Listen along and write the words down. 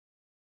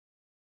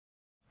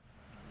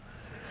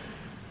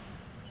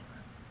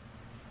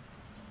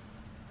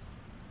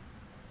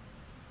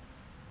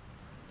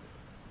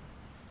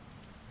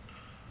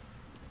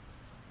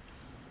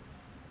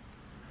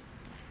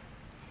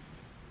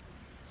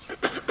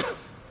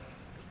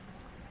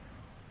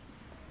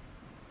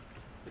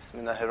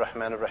Bismillahir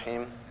Rahmanir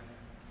Rahim.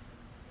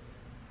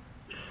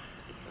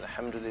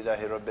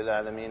 Alhamdulillahi Rabbil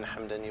Alameen,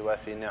 hamdan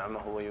yuwafi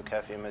ni'amahu wa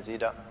yukafi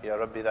mazida. Ya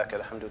Rabbi dhaka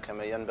alhamdu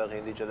kama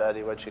yanbaghi li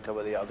jalali wajhika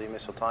wa li 'azimi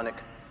sultanik.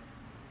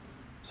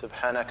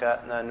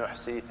 Subhanaka la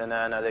nuhsi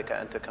thana'an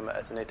 'alayka anta kama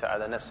athnayta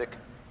 'ala nafsik.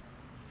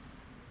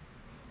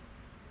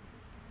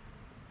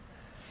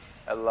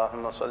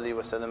 Allahumma salli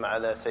wa sallim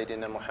 'ala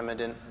Sayyidina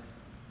Muhammadin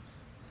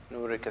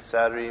نورك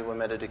الساري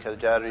ومددك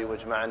الجاري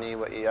واجمعني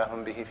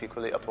وإياهم به في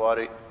كل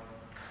أطوار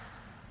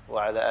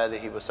وعلى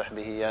آله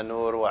وصحبه يا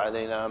نور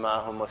وعلينا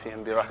معهم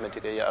وفيهم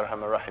برحمتك يا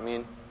أرحم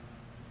الراحمين.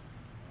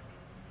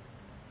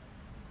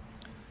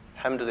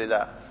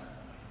 Alhamdulillah.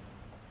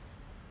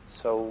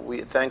 So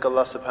we thank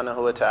Allah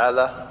subhanahu wa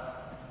ta'ala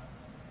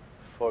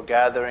for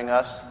gathering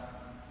us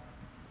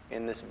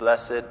in this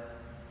blessed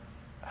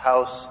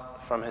house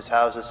from His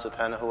houses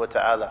subhanahu wa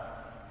ta'ala.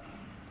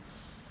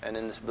 And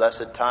in this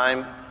blessed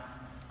time,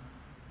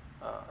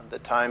 the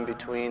time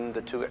between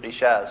the two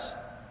Ishas,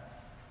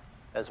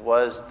 as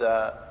was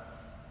the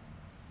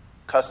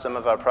custom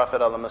of our Prophet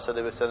to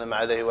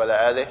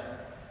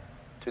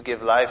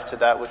give life to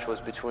that which was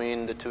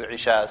between the two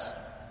Ishas.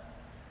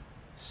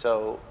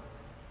 So,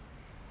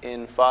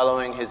 in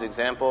following his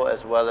example,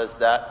 as well as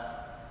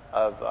that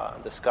of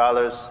the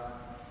scholars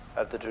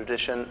of the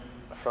tradition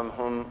from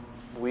whom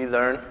we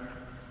learn,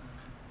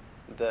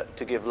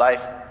 to give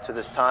life to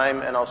this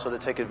time and also to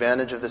take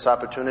advantage of this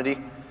opportunity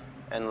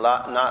and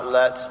not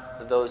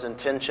let those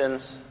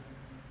intentions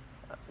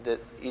that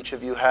each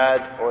of you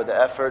had or the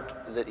effort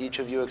that each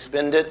of you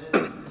expended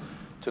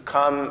to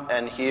come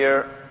and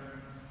hear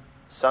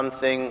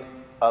something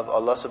of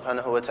Allah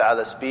subhanahu wa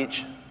ta'ala's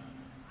speech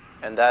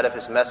and that of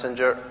His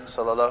Messenger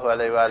sallallahu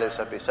alayhi wa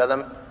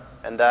sallam,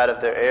 and that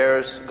of their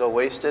heirs go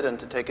wasted, and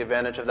to take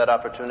advantage of that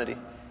opportunity.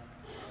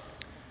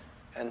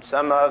 And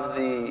some of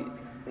the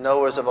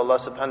knowers of Allah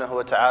subhanahu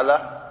wa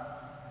ta'ala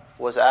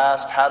was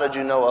asked, how did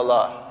you know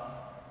Allah?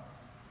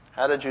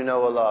 How did you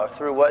know Allah?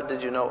 Through what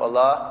did you know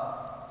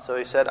Allah? So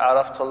he said,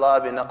 Araftullah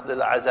bi naqdil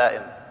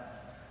azaim.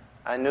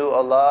 I knew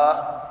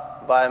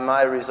Allah by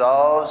my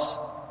resolves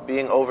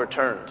being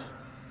overturned.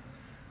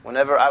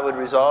 Whenever I would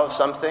resolve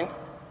something,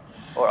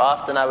 or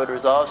often I would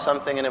resolve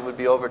something and it would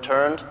be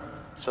overturned,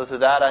 so through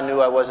that I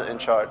knew I wasn't in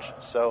charge.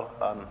 So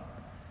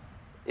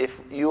if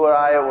you or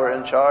I were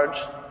in charge,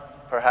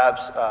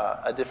 perhaps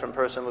a different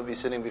person would be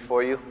sitting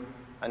before you.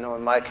 I know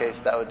in my case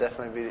that would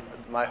definitely be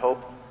my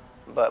hope.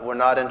 But we're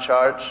not in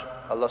charge.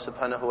 Allah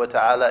subhanahu wa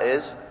ta'ala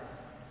is.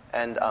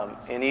 And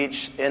in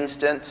each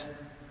instant,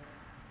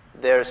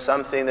 there's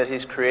something that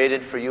He's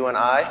created for you and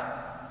I.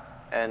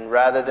 And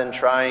rather than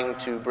trying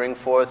to bring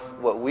forth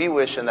what we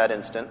wish in that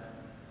instant,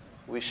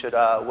 we should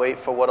wait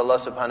for what Allah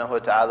subhanahu wa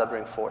ta'ala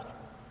bring forth.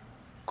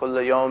 كُلُّ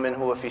يَوْمٍ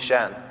هُوَ فِي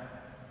شَأْنٍ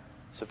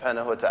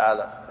subhanahu wa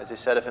ta'ala. As He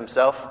said of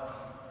Himself,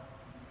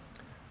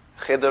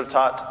 Khidr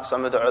taught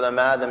some of the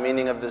ulama the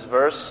meaning of this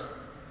verse.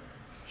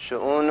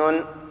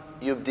 شُؤُونٌ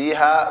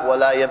yubdiha wa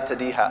la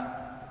yabtadiha.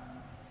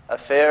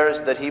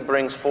 Affairs that He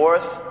brings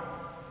forth,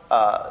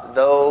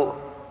 though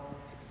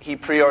He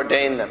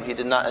preordained them, He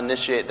did not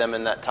initiate them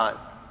in that time.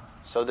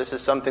 So this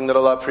is something that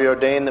Allah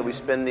preordained, that we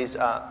spend these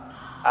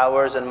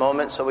hours and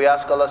moments. So we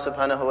ask Allah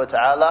subhanahu wa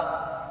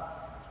ta'ala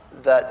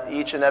that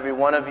each and every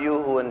one of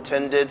you who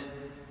intended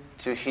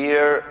to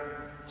hear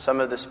some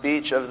of the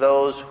speech of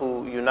those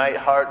who unite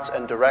hearts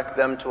and direct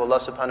them to Allah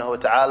subhanahu wa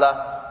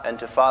ta'ala and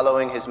to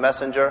following His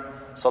Messenger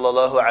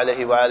sallallahu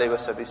alayhi wa alayhi wa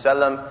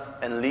sallam,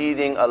 and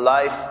leading a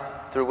life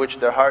through which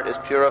their heart is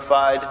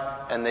purified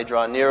and they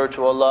draw nearer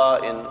to Allah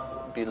in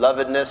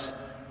belovedness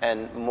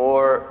and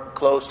more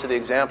close to the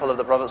example of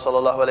the Prophet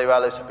sallallahu alayhi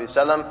wa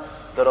sallam,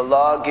 that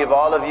Allah give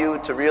all of you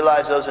to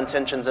realize those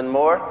intentions and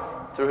more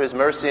through His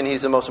mercy, and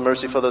He's the most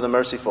merciful of the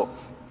merciful.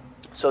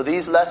 So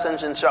these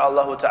lessons,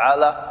 insha'Allah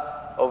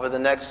ta'ala, over the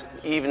next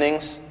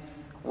evenings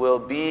will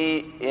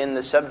be in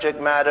the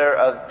subject matter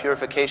of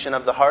purification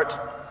of the heart.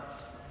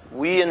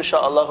 We,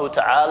 insha'Allah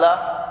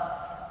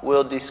ta'ala,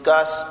 will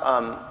discuss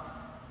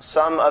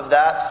some of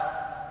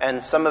that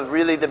and some of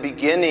really the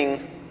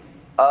beginning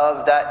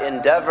of that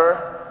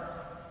endeavor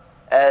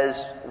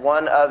as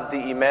one of the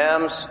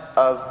imams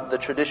of the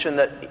tradition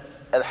that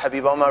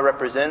Al-Habib Omar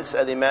represents,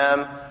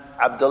 Al-Imam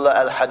Abdullah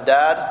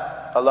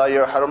Al-Haddad, Allah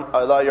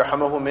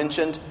yarhamahu,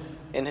 mentioned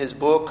in his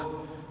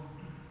book,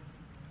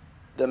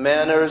 The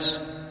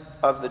Manners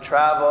of the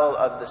Travel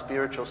of the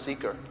Spiritual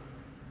Seeker.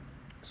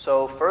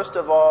 So first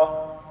of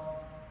all,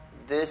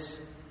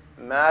 this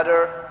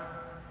matter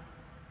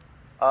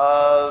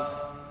of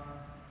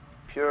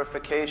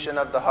purification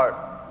of the heart,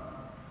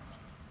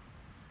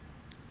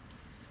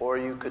 or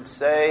you could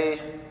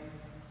say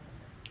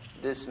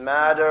this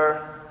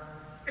matter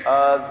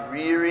of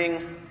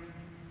rearing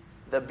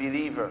the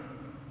believer.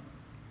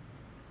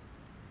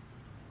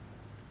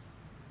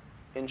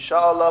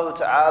 Insha'Allah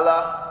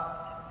ta'ala,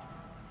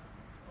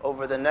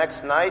 over the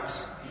next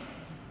nights,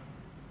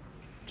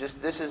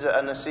 this is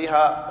a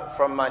nasiha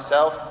from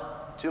myself,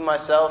 to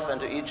myself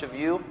and to each of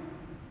you.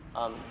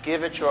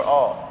 Give it your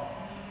all.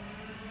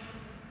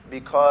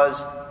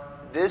 because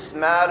this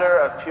matter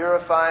of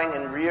purifying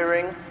and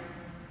rearing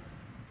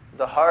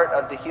the heart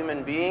of the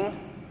human being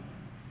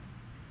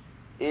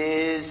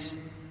is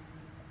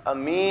a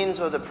means,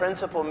 or the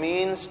principal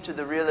means, to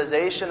the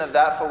realization of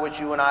that for which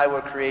you and I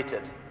were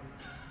created.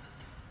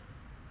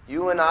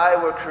 You and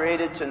I were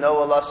created to know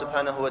Allah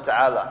subhanahu wa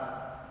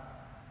ta'ala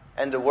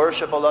and to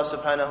worship Allah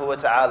subhanahu wa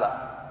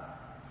ta'ala.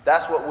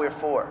 That's what we're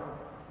for.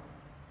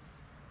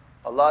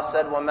 Allah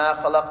said,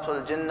 وَمَا خَلَقْتُ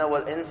الْجِنَّ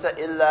وَالْإِنسَ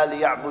إِلَّا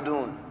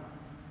لِيَعْبُدُونَ.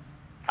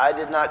 I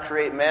did not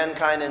create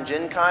mankind and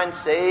jinnkind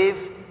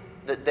save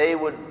that they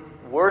would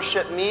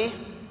worship me.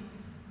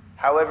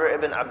 However,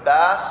 Ibn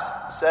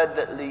Abbas said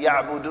that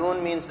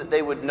لِيَعْبُدُونَ means that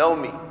they would know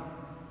me.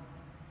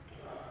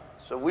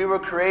 So we were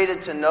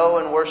created to know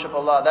and worship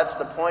Allah. That's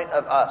the point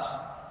of us.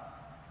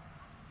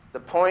 The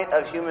point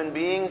of human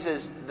beings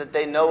is that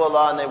they know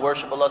Allah and they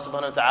worship Allah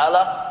subhanahu wa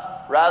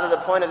ta'ala. Rather,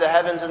 the point of the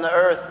heavens and the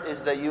earth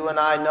is that you and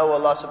I know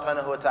Allah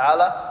subhanahu wa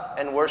ta'ala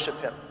and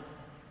worship Him.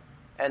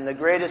 And the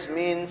greatest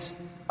means,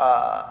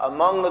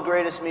 among the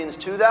greatest means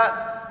to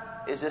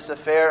that, is this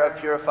affair of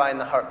purifying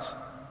the hearts.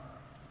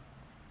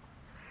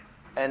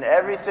 And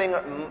everything,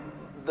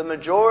 the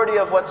majority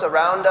of what's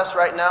around us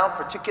right now,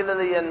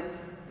 particularly in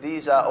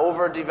these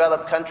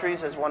overdeveloped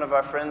countries, as one of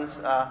our friends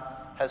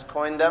has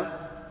coined them,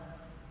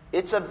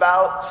 it's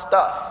about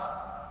stuff.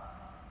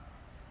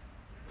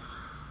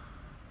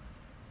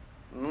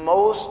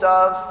 Most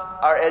of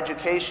our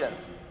education,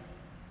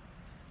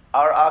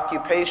 our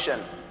occupation,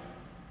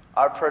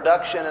 our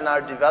production and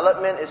our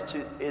development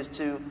is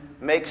to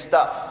make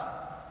stuff.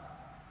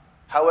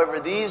 However,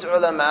 these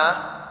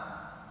ulama,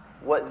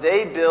 what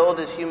they build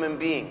is human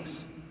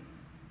beings.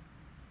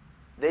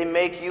 They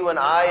make you and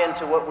I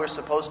into what we're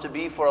supposed to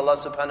be for Allah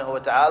subhanahu wa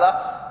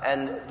ta'ala.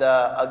 And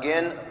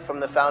again, from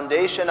the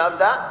foundation of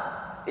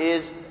that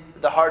is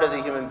the heart of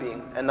the human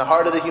being. And the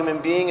heart of the human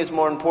being is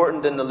more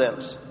important than the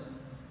limbs.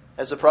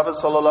 As the Prophet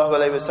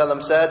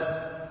ﷺ said,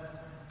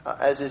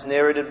 as is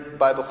narrated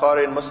by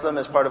Bukhari and Muslim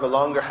as part of a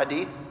longer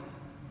hadith,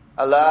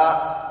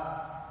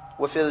 Allah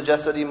wa fil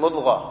jasadi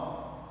mudgha,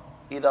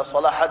 idha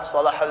salahat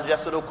salaha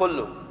al-jasadu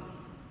kullu.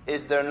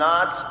 Is there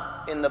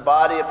not in the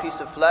body a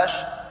piece of flesh?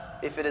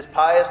 If it is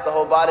pious, the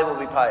whole body will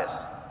be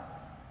pious.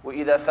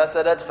 وَإِذَا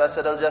فَسَدَتْ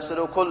فَسَدَ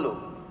الْجَسَدُ كُلُّ.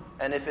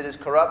 And if it is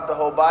corrupt, the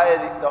whole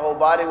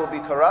body will be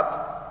corrupt.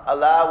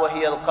 أَلَا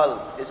وَهِيَ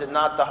الْقَلْبِ. Is it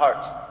not the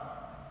heart?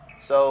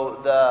 So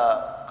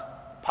the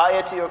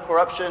piety or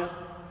corruption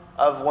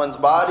of one's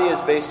body is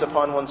based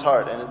upon one's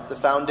heart, and it's the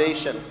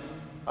foundation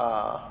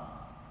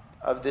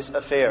of this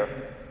affair.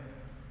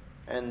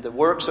 And the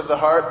works of the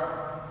heart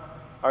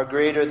are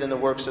greater than the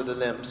works of the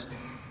limbs.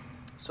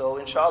 So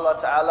inshallah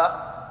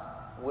ta'ala,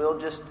 we'll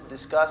just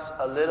discuss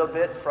a little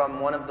bit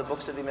from one of the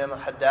books of Imam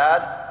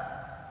al-Haddad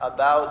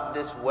about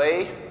this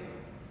way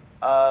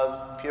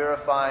of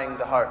purifying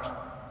the heart.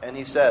 And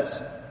he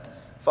says,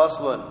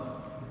 فَصْلٌ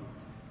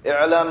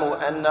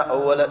اعْلَمُوا أَنَّ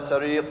أَوَّلَ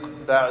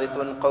الطَّرِيقِ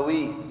بَاعِثٌ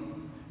قَوِيٌّ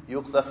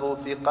يُقْذَفُ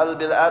فِي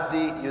قَلْبِ الْعَبْدِ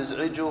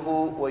يُزْعِجُهُ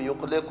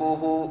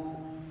وَيُقْلِقُهُ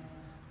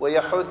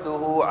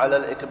وَيَحُثُّهُ عَلَى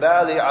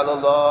الْإِقْبَالِ عَلَى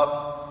اللَّهِ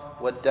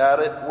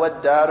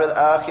وَالدَّارِ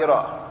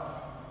الْآخِرَةِ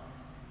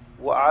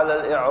وعلى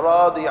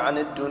الإعراض عن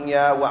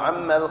الدنيا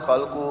وعما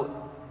الخلق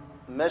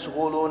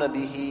مشغولون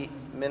به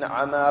من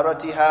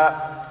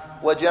عمارتها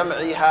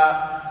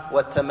وجمعها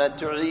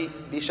والتمتع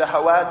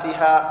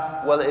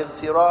بشهواتها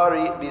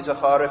والاغترار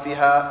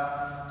بزخارفها.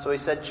 So he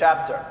said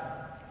chapter.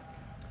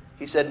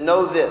 He said,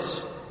 know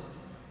this,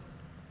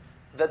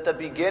 that the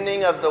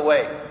beginning of the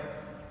way,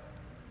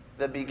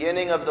 the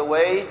beginning of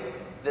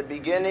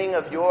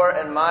your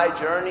and my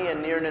journey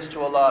and nearness to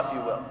Allah, if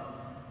you will,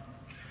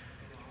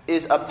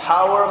 is a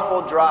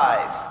powerful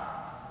drive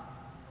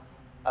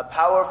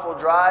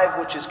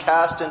which is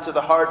cast into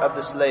the heart of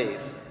the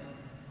slave.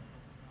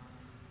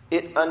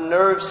 It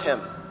unnerves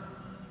him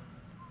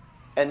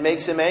and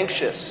makes him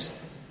anxious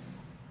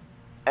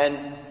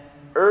and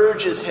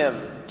urges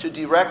him to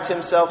direct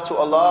himself to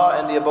Allah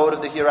and the abode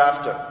of the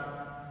hereafter,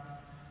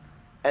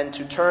 and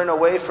to turn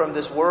away from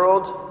this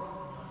world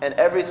and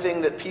everything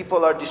that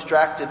people are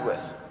distracted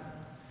with,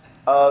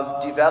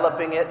 of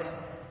developing it,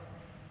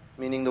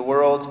 meaning the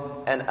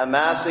world, and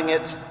amassing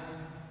it,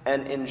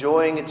 and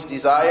enjoying its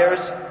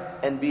desires,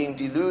 and being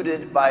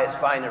deluded by its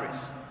fineries.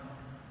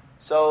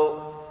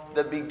 So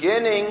the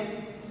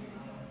beginning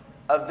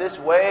of this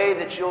way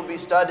that you'll be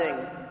studying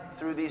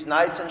through these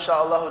nights,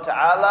 inshaAllah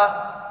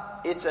ta'ala,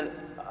 it's a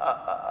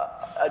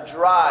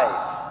drive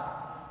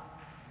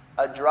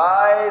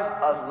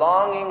of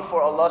longing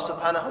for Allah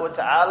subhanahu wa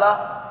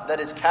ta'ala that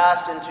is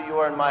cast into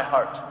your and my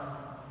heart.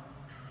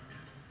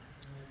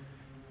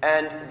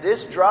 And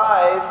this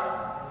drive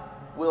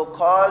will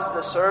cause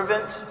the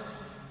servant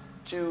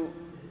to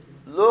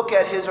look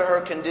at his or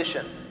her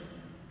condition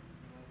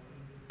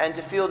and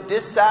to feel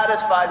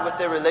dissatisfied with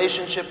their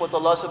relationship with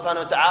Allah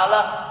subhanahu wa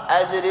ta'ala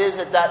as it is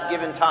at that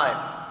given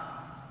time.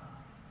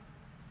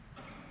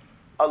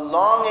 A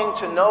longing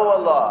to know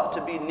Allah,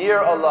 to be near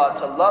Allah,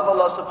 to love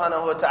Allah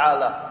subhanahu wa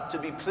ta'ala, to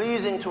be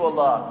pleasing to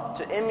Allah,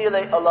 to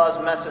emulate Allah's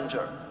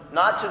messenger,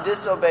 not to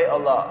disobey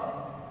Allah.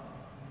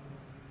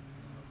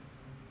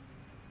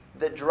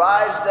 that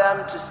drives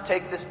them to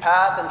take this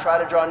path and try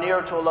to draw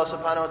nearer to Allah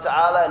subhanahu wa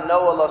ta'ala and know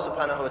Allah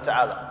subhanahu wa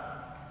ta'ala.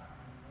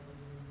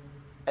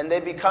 And they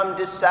become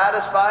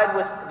dissatisfied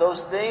with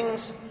those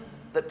things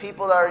that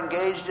people are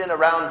engaged in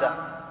around them.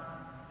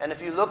 And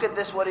if you look at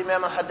this, what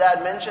Imam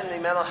al-Haddad mentioned,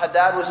 Imam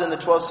al-Haddad was in the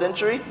 12th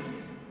century,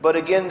 but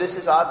again, this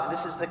is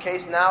the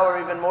case now, or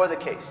even more the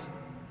case.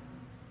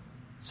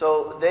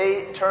 So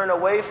they turn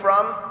away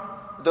from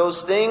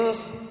those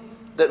things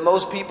that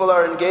most people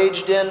are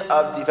engaged in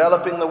of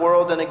developing the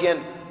world. And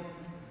again,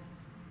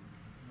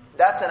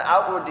 that's an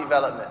outward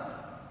development.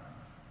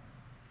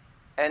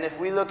 And if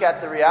we look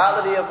at the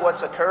reality of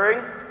what's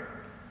occurring,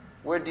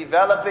 we're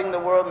developing the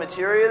world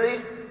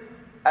materially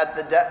at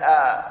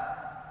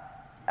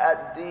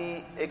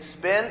the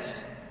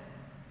expense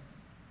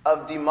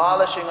of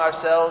demolishing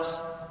ourselves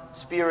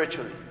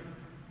spiritually.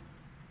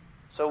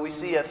 So we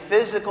see a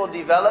physical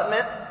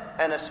development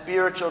and a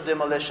spiritual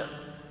demolition.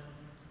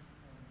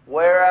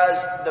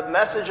 Whereas the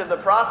message of the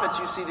prophets,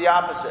 you see the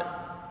opposite.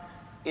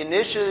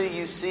 Initially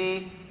you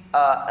see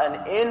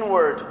an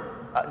inward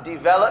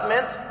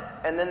development,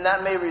 and then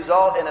that may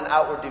result in an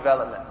outward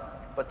development.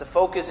 But the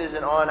focus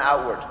isn't on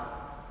outward.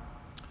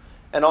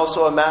 And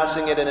also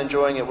amassing it and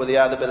enjoying it,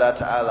 وَلِيَعْذَ بِاللَّهِ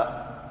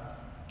ta'ala.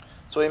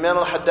 So Imam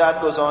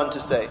al-Haddad goes on to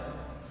say,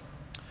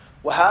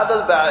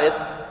 وَهَذَا الْبَعِثِ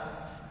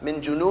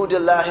مِنْ جُنُودِ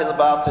اللَّهِ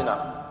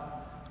الْبَاطِنَةِ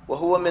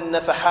وَهُوَ مِنْ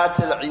نَفَحَاتِ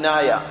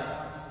الْعِنَايَةِ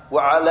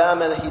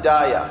وَعَلَامِ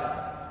الْهِدَايَةِ.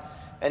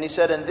 And he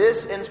said, and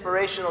this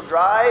inspirational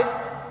drive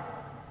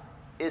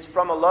is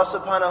from Allah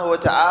subhanahu wa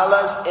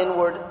ta'ala's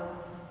inward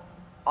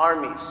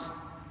armies,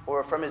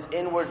 or from His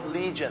inward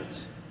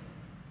legions.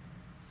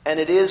 And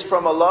it is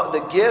from Allah,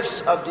 the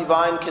gifts of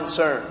divine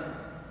concern,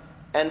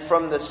 and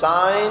from the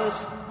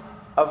signs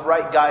of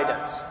right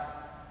guidance.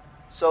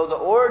 So the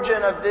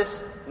origin of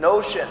this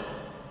notion,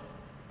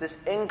 this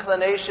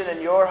inclination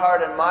in your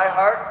heart and my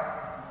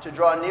heart to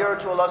draw nearer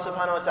to Allah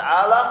subhanahu wa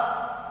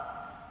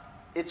ta'ala,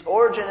 its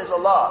origin is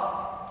Allah.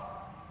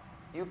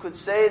 You could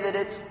say that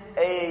it's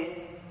an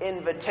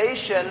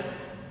invitation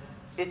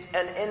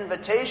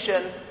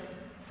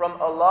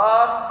from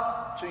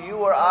Allah to you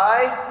or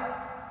I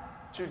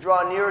to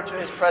draw nearer to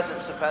His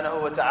presence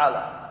subhanahu wa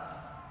ta'ala.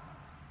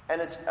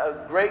 And it's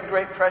a great,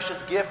 great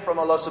precious gift from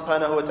Allah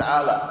subhanahu wa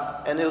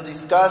ta'ala. And he'll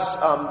discuss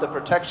the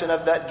protection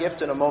of that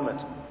gift in a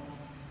moment.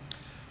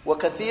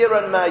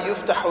 وَكَثِيرًا مَا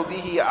يُفْتَحُ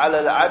بِهِ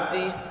عَلَى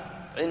الْعَبْدِ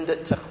عِنْدَ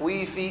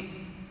التَّخْوِيفِ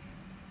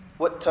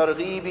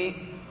وَالتَّرْغِيبِ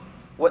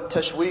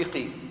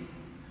وَالتَّشْوِيقِ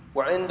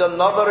وعند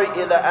النظر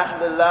إلى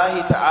أهل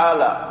الله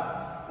تعالى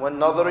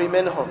والنظر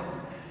منهم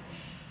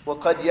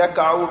وقد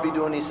يقع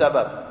بدون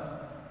سبب.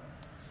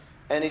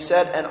 And he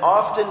said, and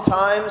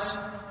oftentimes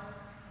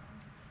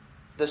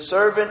the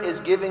servant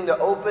is giving the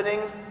opening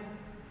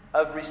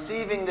of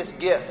receiving this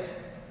gift,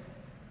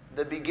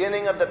 the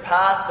beginning of the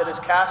path that is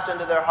cast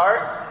into their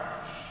heart,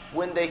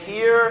 when they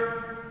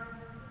hear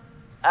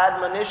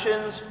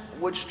admonitions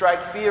which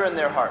strike fear in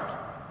their heart.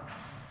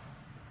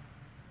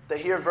 They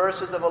hear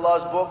verses of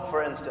Allah's book,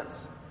 for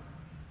instance,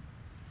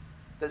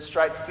 that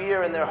strike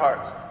fear in their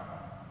hearts.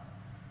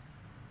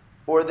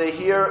 Or they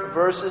hear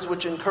verses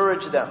which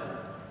encourage them,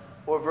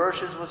 or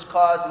verses which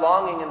cause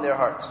longing in their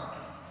hearts.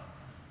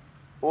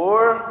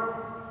 Or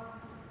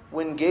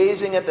when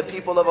gazing at the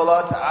people of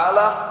Allah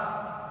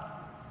Ta'ala,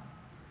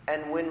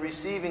 and when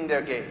receiving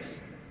their gaze.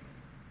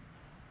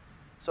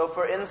 So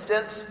for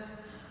instance,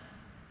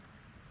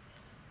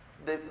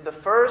 the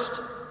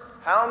first,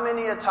 how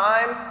many a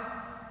time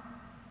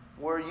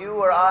were you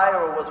or I,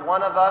 or was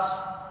one of us,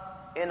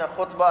 in a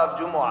khutbah of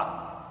Jumu'ah,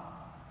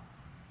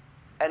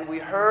 and we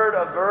heard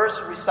a verse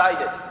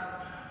recited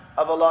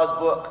of Allah's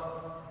book,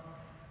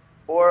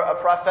 or a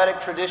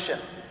prophetic tradition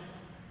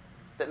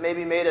that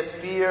maybe made us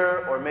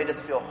fear, or made us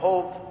feel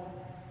hope,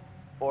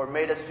 or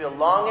made us feel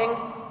longing,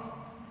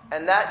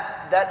 and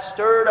that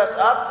stirred us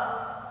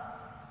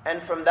up,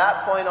 and from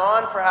that point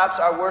on, perhaps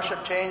our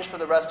worship changed for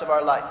the rest of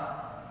our life,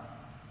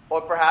 or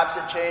perhaps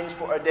it changed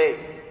for a day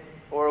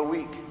or a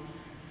week.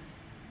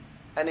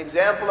 An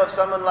example of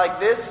someone like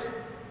this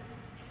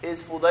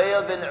is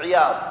Fudayl bin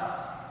Iyad.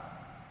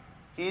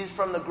 He's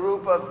from the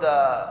group of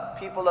the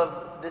people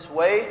of this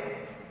way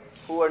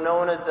who are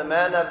known as the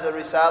men of the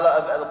Risala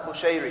of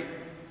al-Qushayri.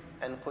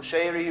 And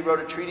Qushayri, he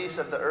wrote a treatise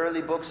of the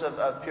early books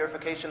of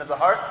purification of the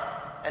heart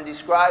and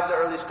described the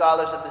early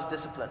scholars of this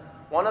discipline.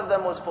 One of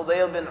them was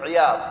Fudayl bin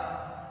Iyad.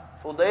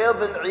 Fudayl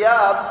bin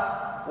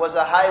Iyad was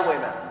a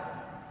highwayman.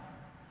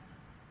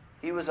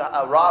 He was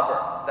a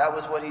robber. That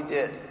was what he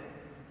did.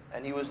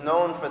 And he was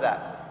known for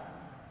that.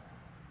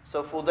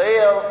 So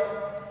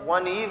Fudayl,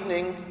 one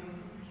evening,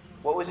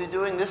 what was he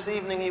doing? This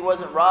evening he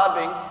wasn't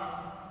robbing.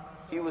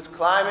 He was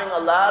climbing a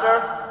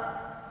ladder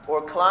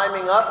or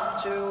climbing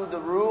up to the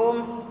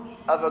room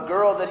of a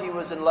girl that he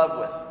was in love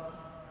with.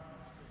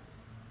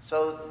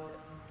 So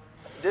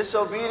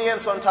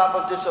disobedience on top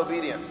of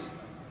disobedience.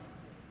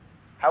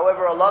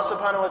 However, Allah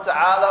subhanahu wa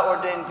ta'ala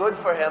ordained good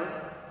for him.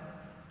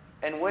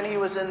 And when he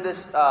was in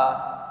this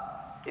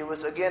it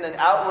was again an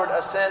outward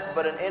ascent,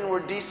 but an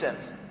inward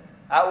descent.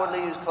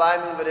 Outwardly he was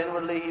climbing, but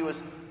inwardly he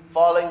was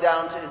falling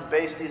down to his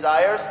base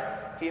desires,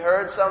 he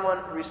heard someone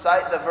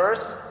recite the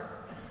verse,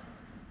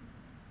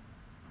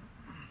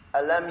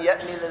 أَلَمْ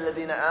يَأْنِ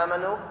لِلَّذِينَ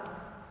آمَنُوا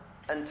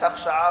أَن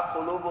تَخْشَعَ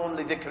قُلُوبُهُمْ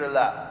لِذِكْرِ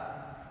اللَّهِ.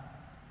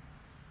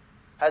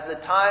 Has the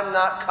time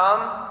not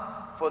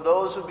come for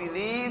those who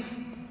believe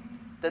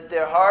that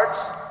their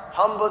hearts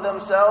humble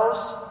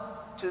themselves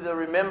to the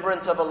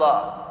remembrance of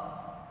Allah?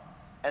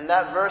 And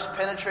that verse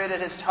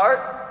penetrated his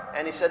heart,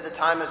 and he said, the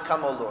time has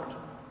come, O Lord.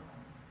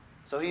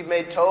 So he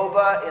made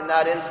tawbah in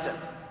that instant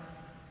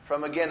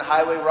from, again,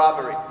 highway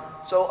robbery.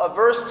 So a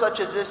verse such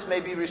as this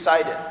may be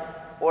recited,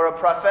 or a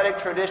prophetic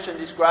tradition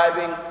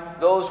describing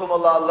those whom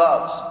Allah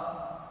loves.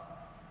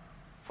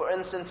 For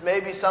instance,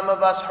 maybe some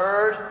of us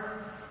heard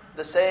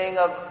the saying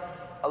of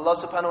Allah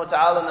subhanahu wa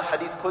ta'ala in the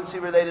Hadith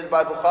Qudsi related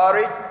by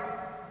Bukhari,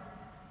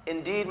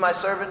 indeed my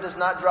servant does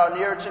not draw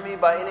nearer to me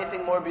by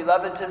anything more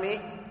beloved to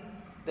me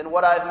than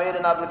what I have made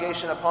an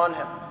obligation upon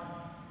him.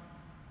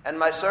 And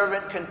my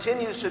servant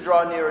continues to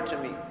draw nearer to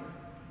me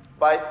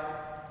by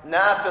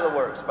nafila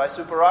works, by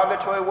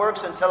supererogatory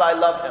works until I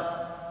love him.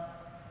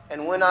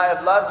 And when I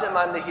have loved him,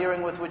 I'm the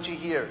hearing with which he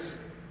hears,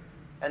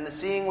 and the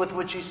seeing with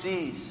which he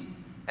sees,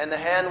 and the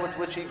hand with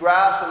which he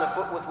grasps, and the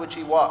foot with which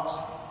he walks.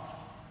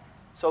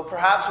 So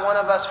perhaps one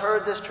of us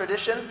heard this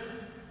tradition,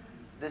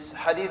 this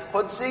Hadith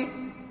Qudsi,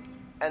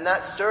 and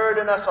that stirred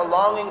in us a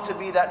longing to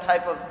be that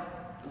type of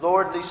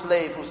lordly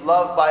slave who's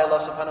loved by Allah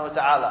subhanahu wa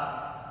ta'ala.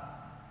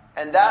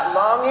 And that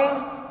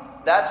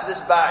longing, that's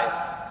this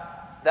ba'ith.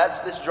 That's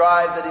this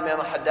drive that Imam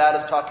al-Haddad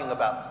is talking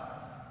about.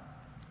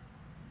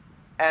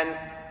 And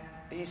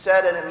he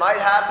said, and it might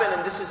happen,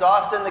 and this is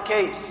often the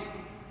case.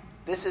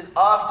 This is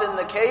often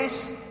the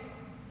case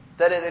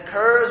that it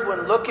occurs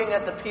when looking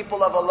at the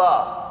people of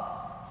Allah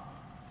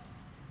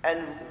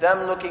and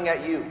them looking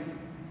at you.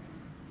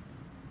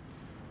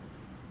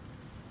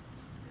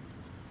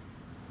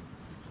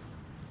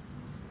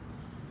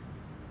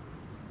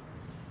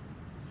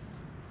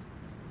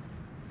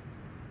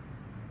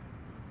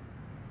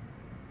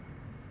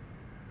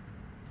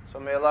 So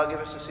may Allah give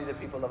us to see the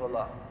people of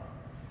Allah.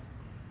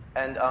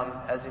 And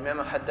as Imam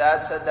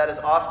al-Haddad said, that is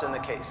often the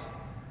case.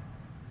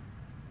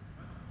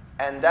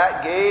 And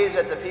that gaze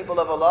at the people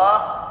of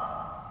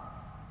Allah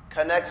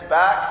connects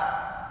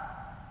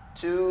back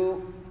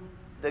to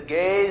the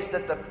gaze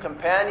that the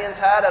companions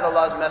had at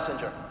Allah's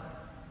Messenger,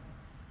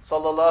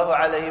 sallallahu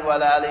alayhi wa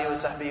alihi wa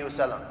sahbihi wa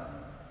sallam.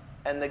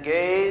 And the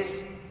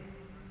gaze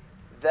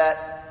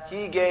that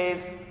he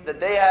gave, that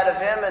they had of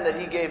him and that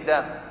he gave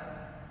them,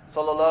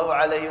 sallallahu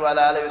alayhi wa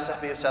alihi wa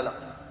sahbihi wa sallam.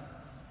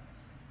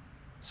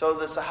 So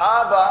the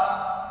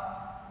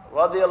Sahaba,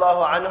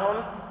 radiyallahu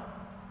anhum,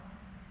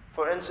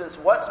 for instance,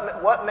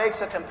 what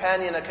makes a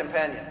companion a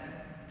companion?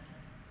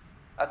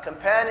 A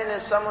companion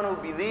is someone who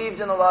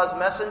believed in Allah's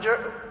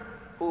Messenger,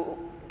 who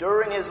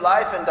during his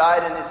life and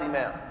died in his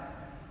Iman.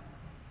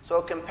 So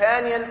a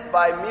companion,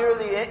 by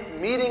merely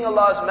meeting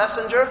Allah's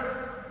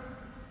Messenger,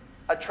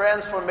 a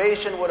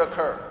transformation would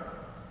occur.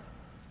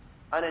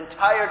 An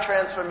entire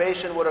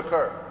transformation would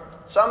occur.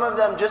 Some of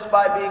them just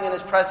by being in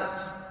his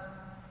presence.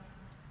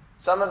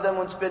 Some of them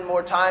would spend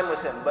more time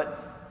with him. But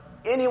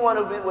anyone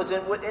who was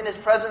in his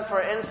presence,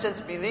 for instance,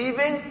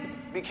 believing,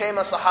 became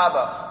a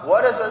Sahaba.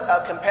 What is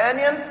a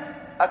companion?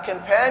 A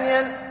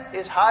companion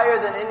is higher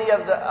than any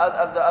of the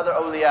other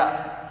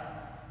awliya.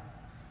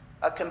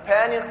 A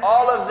companion,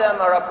 all of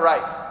them are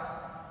upright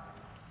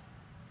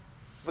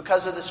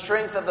because of the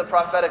strength of the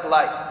prophetic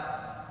light.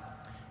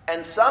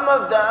 And some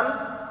of them,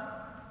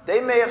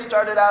 they may have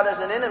started out as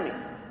an enemy,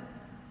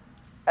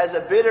 as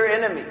a bitter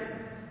enemy.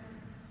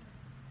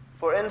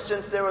 For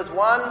instance, there was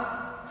one,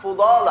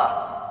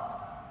 Fudala.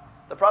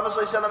 The Prophet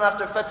ﷺ,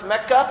 after Fath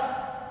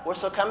Mecca, were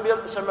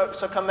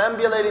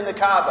circumambulating the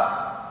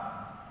Kaaba.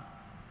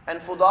 And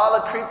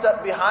Fudala creeped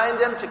up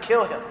behind him to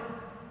kill him,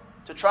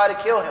 to try to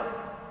kill him.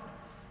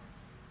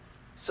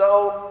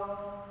 So,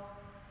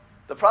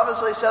 the Prophet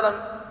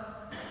ﷺ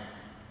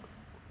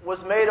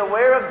was made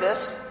aware of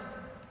this,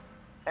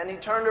 and he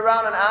turned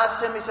around and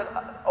asked him, he said,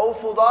 "O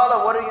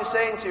Fudala, what are you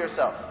saying to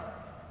yourself?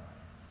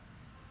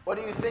 What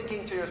are you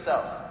thinking to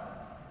yourself?"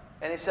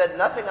 And he said,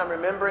 "Nothing, I'm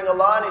remembering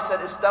Allah." And he said,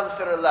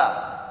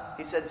 "Istaghfirullah."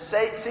 He said,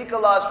 "Seek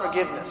Allah's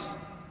forgiveness."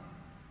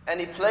 And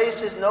he placed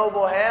his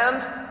noble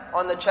hand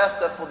on the chest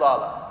of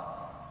Fudala.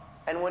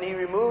 And when he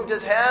removed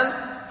his hand,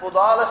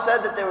 Fudala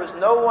said that there was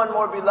no one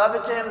more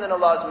beloved to him than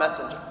Allah's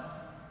Messenger.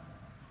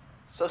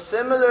 So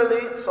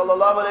similarly,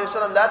 sallallahu alayhi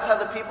wa sallam, that's how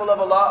the people of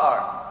Allah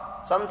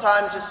are.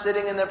 Sometimes just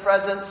sitting in their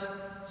presence,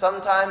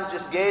 sometimes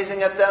just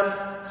gazing at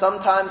them,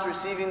 sometimes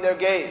receiving their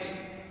gaze.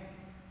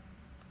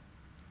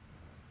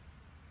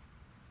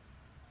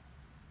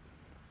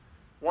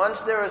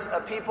 Once there was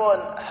a people,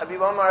 and Habib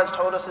Omar has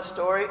told us a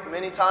story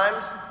many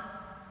times,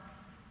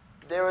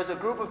 there was a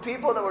group of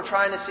people that were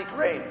trying to seek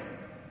rain.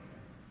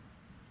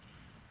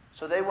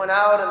 So they went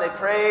out and they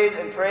prayed,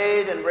 and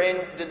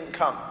rain didn't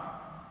come.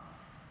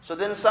 So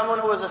then someone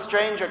who was a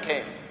stranger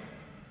came.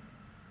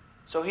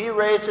 So he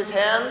raised his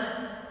hand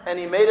and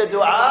he made a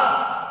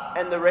dua,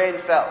 and the rain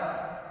fell.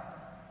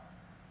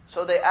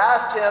 So they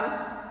asked him,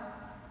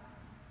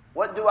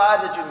 what dua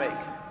did you make?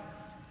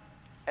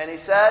 And he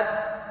said,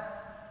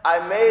 I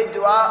made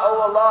dua,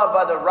 O Allah,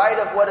 by the right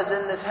of what is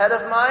in this head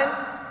of mine,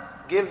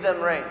 give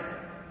them rain.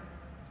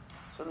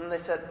 So then they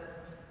said,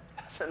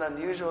 that's an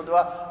unusual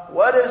dua.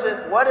 What is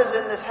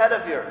in this head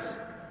of yours?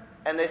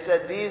 And they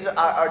said, these are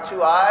our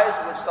two eyes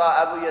which saw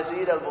Abu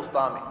Yazid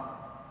al-Bustami.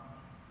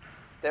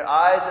 Their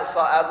eyes that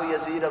saw Abu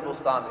Yazid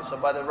al-Bustami. So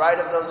by the right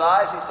of those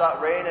eyes, he saw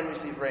rain and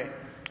received rain.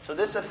 So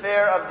this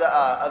affair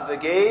of the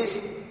gaze,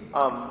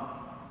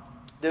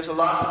 there's a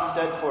lot to be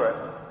said for it.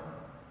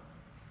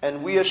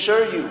 And we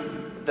assure you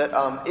that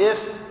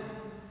if,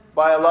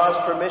 by Allah's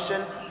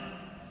permission,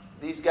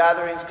 these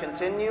gatherings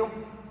continue,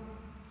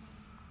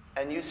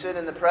 and you sit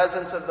in the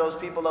presence of those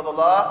people of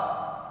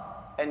Allah,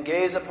 and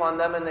gaze upon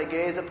them and they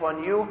gaze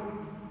upon you,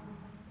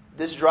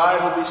 this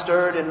drive will be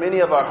stirred in many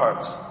of our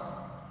hearts.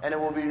 And it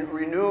will be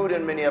renewed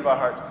in many of our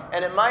hearts.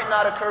 And it might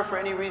not occur for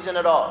any reason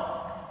at all.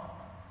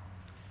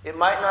 It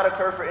might not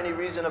occur for any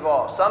reason at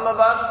all. Some of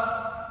us,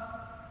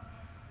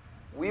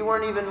 we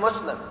weren't even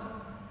Muslim.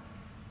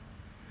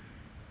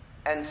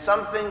 And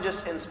something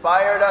just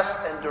inspired us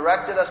and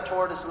directed us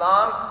toward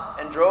Islam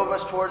and drove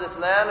us toward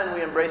Islam, and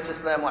we embraced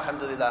Islam,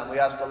 alhamdulillah. And we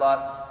ask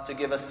Allah to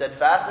give us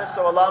steadfastness,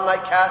 so Allah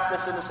might cast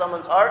this into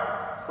someone's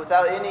heart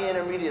without any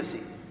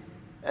intermediacy.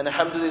 And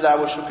alhamdulillah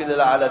wa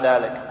shukrillah ala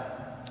dhalik.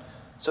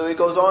 So he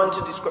goes on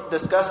to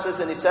discuss this,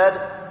 and he said,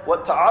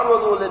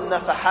 وَالتَّعَرُّضُ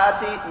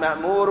لِلنَّفَحَاتِ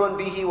مَأْمُورٌ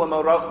بِهِ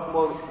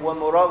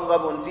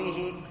وَمُرَغَّبٌ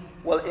فِيهِ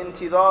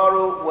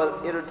وَالْإِنْتِظَارُ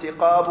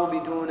وَالْإِرْتِقَابُ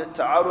بِدُونِ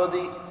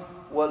التَّعَرُّضِ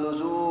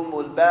وَلُزُومُ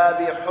الْبَابِ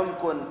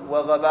حُمْقٌ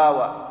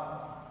وَغَبَاوَةٌ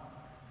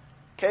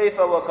كيف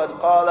وقد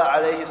قال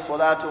عليه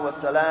الصلاة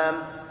والسلام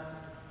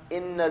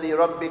إن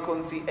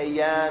لربكم في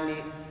أيام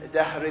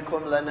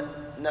دهركم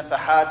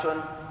لنفحات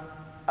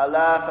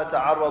ألا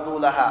فتعرضوا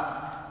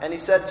لها. And he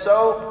said,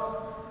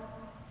 so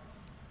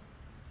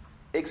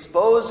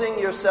exposing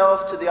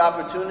yourself to the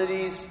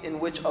opportunities in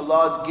which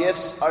Allah's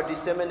gifts are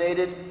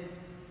disseminated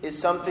is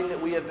something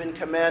that we have been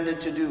commanded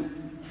to do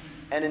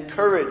and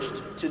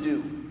encouraged to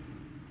do.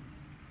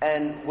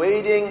 And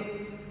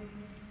waiting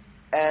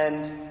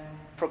and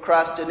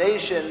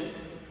procrastination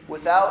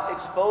without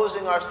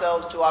exposing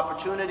ourselves to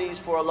opportunities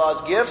for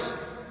Allah's gifts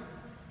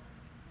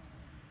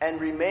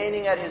and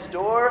remaining at His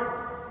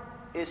door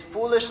is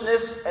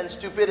foolishness and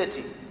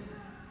stupidity.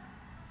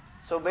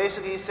 So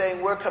basically he's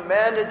saying we're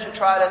commanded to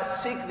try to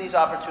seek these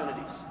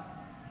opportunities,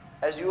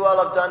 as you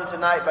all have done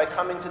tonight by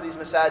coming to these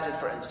masajid,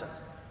 for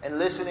instance, and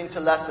listening to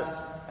lessons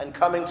and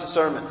coming to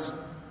sermons.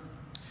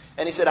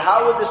 And he said,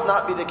 how would this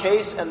not be the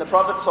case? And the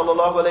Prophet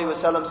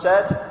ﷺ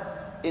said,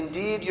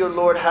 indeed your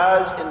Lord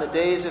has in the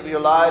days of your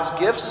lives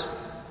gifts.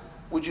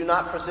 Would you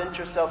not present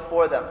yourself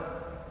for them?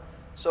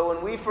 So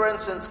when we, for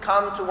instance,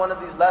 come to one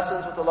of these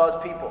lessons with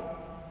Allah's people,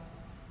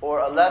 or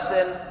a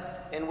lesson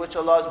in which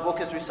Allah's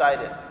book is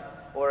recited,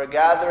 or a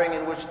gathering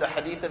in which the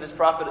hadith of His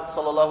Prophet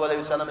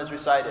ﷺ is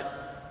recited,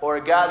 or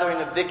a gathering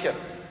of dhikr,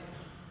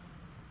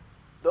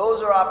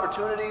 those are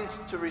opportunities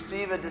to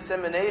receive a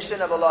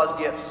dissemination of Allah's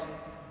gifts.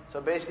 So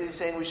basically he's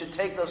saying we should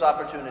take those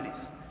opportunities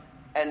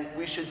and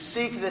we should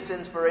seek this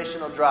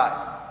inspirational drive.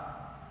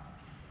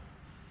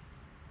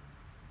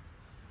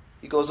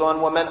 He goes on,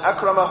 وَمَنْ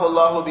أَكْرَمَهُ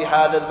اللَّهُ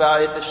بِهَذَا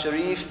الْبَعِثِ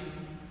الشَّرِيفِ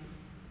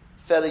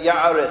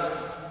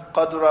فَلْيَعْرِفْ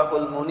قَدْرَهُ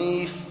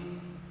الْمُنِيفِ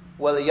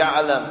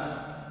وَلْيَعْلَمْ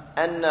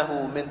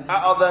أنه من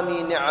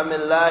أعظم نعم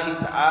الله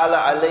تعالى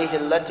عليه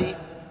التي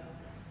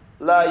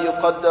لا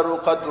يقدر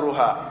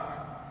قدرها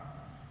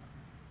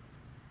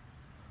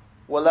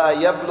ولا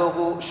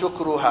يبلغ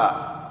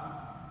شكرها.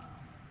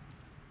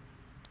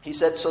 He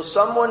said, so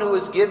someone who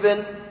is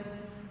given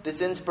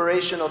this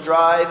inspirational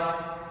drive,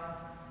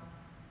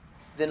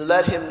 then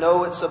let him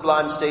know its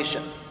sublime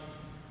station.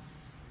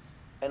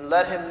 And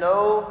let him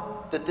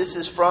know that this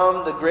is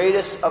from the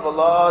greatest of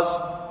Allah's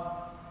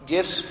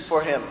gifts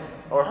for him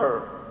or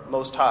her,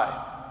 Most High.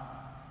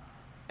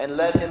 And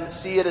let him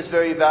see it as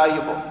very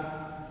valuable.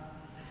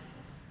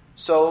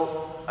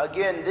 So,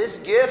 again, this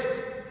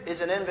gift is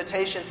an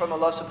invitation from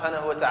Allah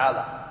subhanahu wa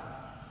ta'ala.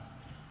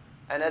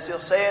 And as he'll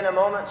say in a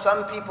moment,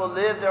 some people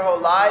live their whole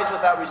lives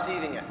without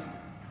receiving it.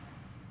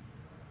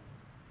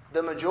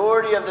 The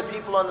majority of the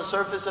people on the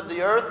surface of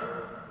the earth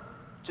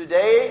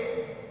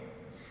today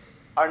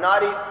are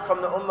not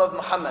from the ummah of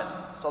Muhammad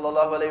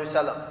sallallahu alayhi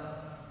wasallam.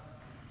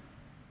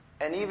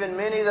 And even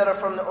many that are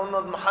from the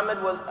ummah of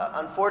Muhammad will,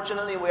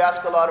 unfortunately, we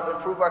ask Allah to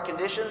improve our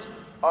conditions,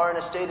 are in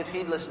a state of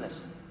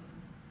heedlessness.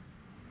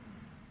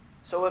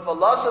 So if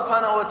Allah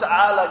subhanahu wa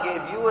ta'ala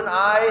gave you and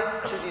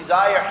I to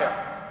desire Him,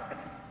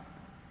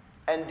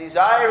 and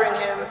desiring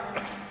Him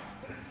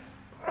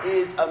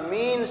is a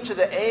means to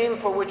the aim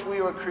for which we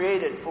were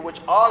created, for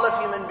which all of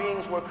human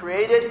beings were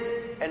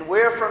created, and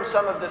we're from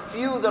some of the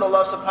few that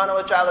Allah subhanahu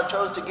wa ta'ala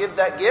chose to give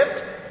that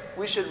gift,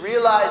 we should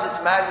realize its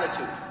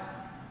magnitude.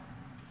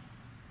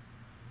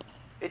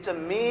 It's a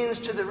means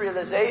to the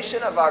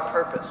realization of our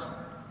purpose,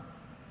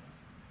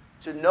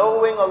 to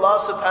knowing Allah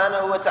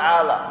subhanahu wa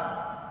ta'ala,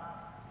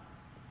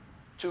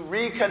 to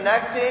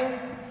reconnecting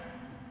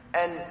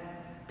and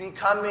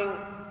becoming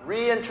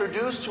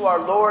reintroduced to our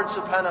Lord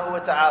subhanahu wa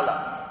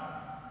ta'ala,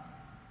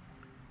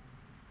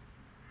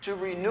 to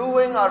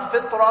renewing our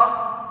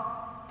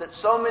fitrah that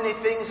so many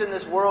things in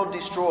this world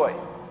destroy.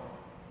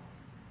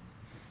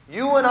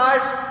 You and I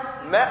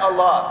met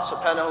Allah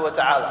subhanahu wa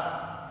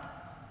ta'ala.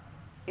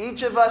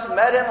 Each of us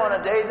met Him on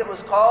a day that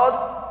was called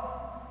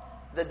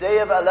the day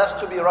of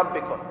Alastu bi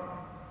Rabbikum.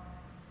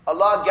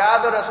 Allah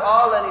gathered us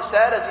all and He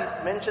said, as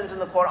He mentions in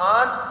the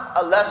Quran,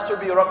 Alastu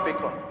bi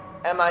Rabbikum.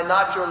 Am I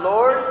not your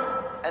Lord?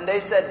 And they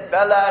said,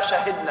 Bala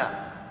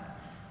shahidna.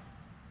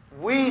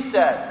 We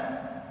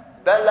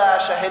said, Bala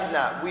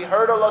shahidna. We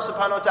heard Allah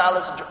subhanahu wa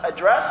ta'ala's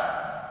address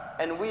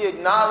and we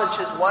acknowledge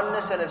His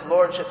oneness and His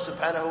Lordship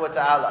subhanahu wa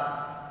ta'ala.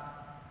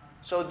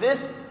 So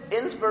this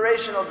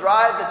inspirational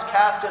drive that's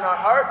cast in our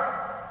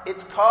heart,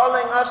 it's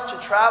calling us to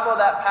travel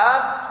that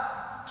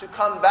path, to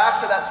come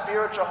back to that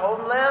spiritual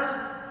homeland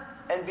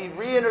and be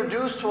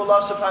reintroduced to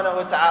Allah subhanahu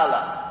wa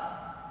ta'ala.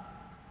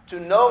 To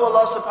know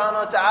Allah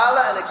subhanahu wa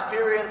ta'ala and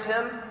experience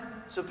Him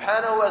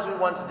subhanahu as we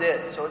once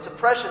did. So it's a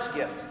precious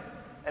gift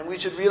and we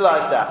should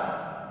realize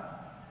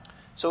that.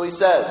 So he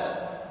says,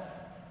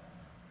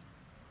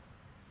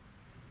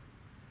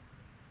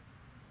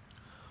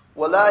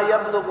 وَلَا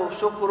يَبْلُغُ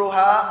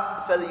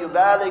شُكْرُهَا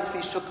فَلْيُبَالِغْ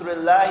فِي شُكْرِ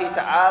اللَّهِ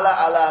تَعَالَى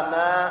عَلَى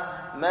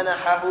مَا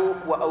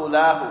مَنَحَهُ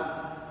وَأَوْلَاهُ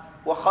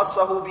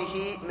وَخَصَّهُ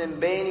بِهِ مِنْ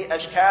بَيْنِ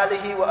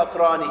أَشْكَالِهِ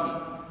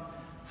وَأَقْرَانِهِ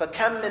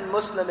فَكَمْ مِنْ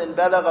مُسْلِمٍ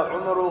بَلَغَ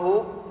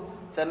عُمُرُهُ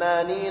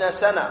 80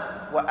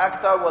 سنة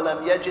وأكثر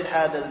ولم يجد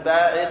هذا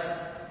الباعث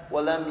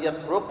ولم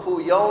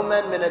يتركه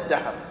يوما من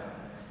الدهر.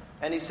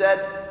 And he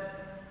said,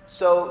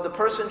 so the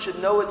person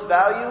should know its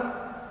value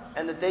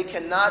and that they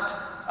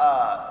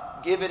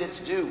cannot give it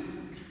its due.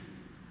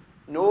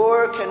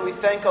 Nor can we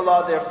thank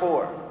Allah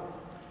therefore.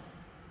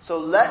 So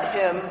let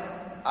him,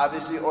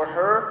 obviously, or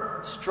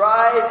her,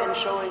 strive in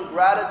showing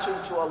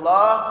gratitude to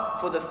Allah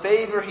for the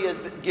favor He has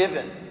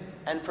given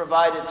and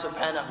provided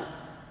subhanahu.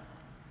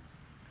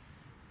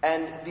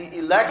 And the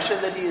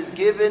election that He has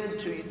given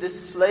to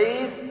this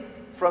slave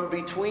from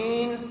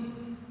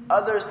between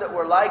others that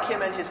were like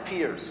him and his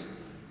peers.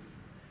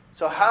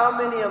 So how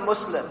many a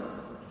Muslim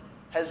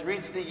has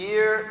reached the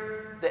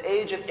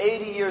age of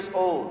 80 years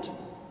old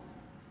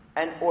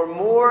or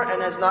more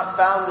and has not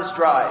found this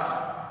drive,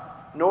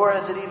 nor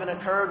has it even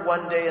occurred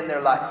one day in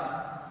their life?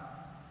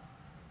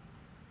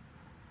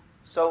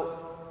 So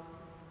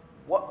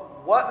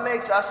what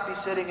makes us be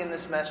sitting in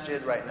this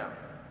masjid right now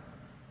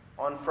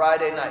on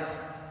Friday night,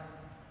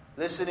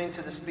 listening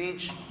to the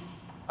speech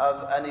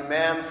of an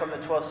imam from the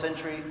 12th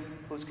century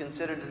who's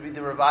considered to be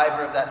the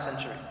reviver of that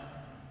century?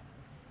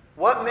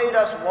 What made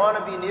us want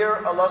to be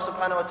near Allah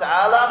subhanahu wa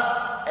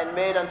ta'ala and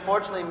made,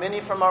 unfortunately, many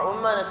from our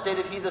ummah in a state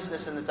of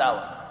heedlessness in this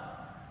hour?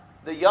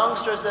 The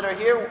youngsters that are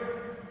here,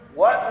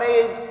 what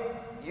made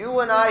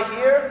you and I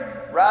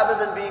here rather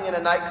than being in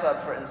a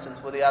nightclub, for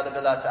instance, with the adab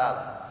billah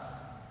ta'ala?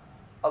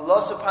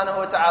 Allah subhanahu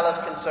wa ta'ala's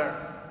concern.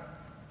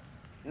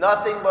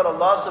 Nothing but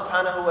Allah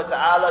subhanahu wa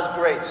ta'ala's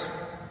grace.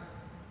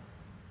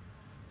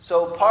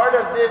 So part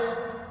of this,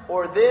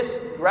 or this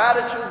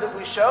gratitude that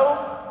we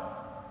show,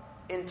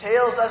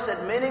 entails us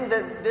admitting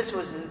that this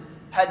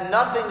had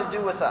nothing to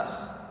do with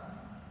us.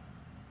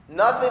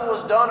 Nothing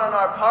was done on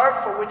our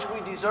part for which we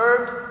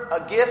deserved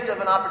a gift of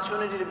an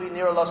opportunity to be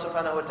near Allah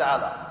subhanahu wa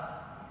ta'ala.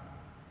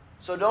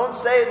 So don't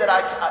say that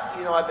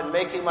I've been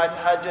making my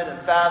tahajjud and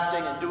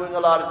fasting and doing a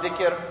lot of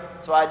dhikr,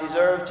 so I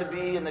deserve to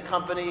be in the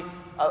company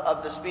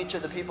of the speech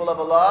of the people of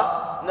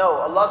Allah.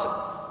 No,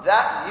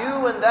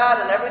 you and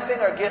that and everything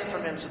are gifts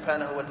from Him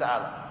subhanahu wa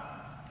ta'ala.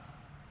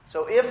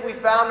 So if we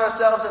found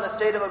ourselves in a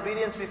state of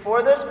obedience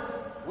before this,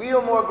 we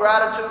owe more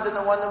gratitude than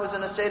the one that was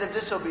in a state of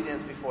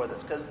disobedience before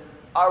this, because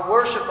our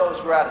worship owes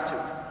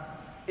gratitude.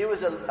 It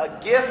was a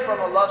gift from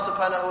Allah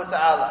subhanahu wa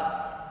ta'ala.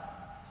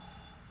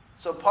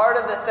 So part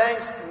of the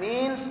thanks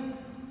means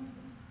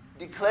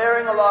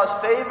declaring Allah's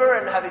favor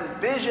and having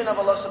vision of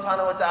Allah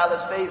subhanahu wa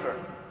ta'ala's favor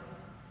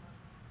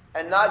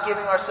and not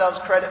giving ourselves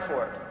credit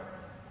for it.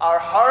 Our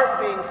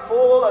heart being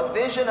full of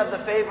vision of the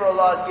favor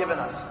Allah has given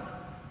us.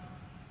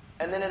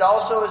 And then it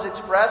also is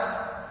expressed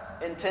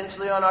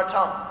intensely on our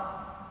tongue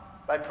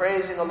by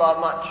praising Allah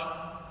much.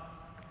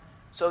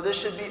 So this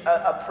should be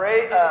a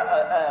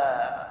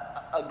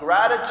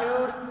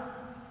gratitude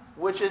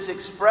which is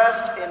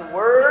expressed in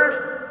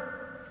word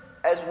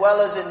as well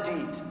as in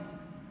deed.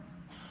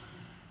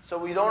 So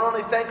we don't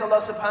only thank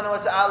Allah subhanahu wa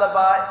ta'ala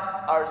by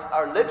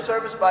our lip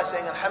service by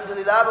saying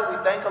alhamdulillah, but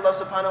we thank Allah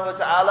subhanahu wa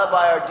ta'ala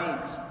by our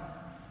deeds.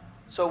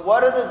 So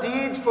what are the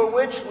deeds for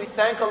which we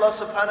thank Allah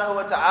subhanahu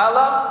wa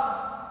ta'ala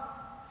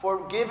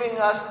for giving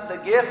us the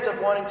gift of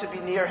wanting to be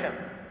near Him?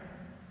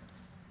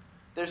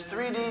 There's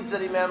 3 deeds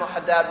that Imam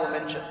al-Haddad will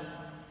mention.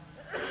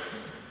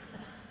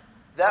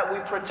 That we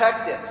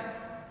protect it,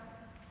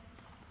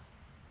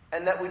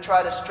 and that we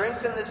try to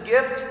strengthen this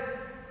gift,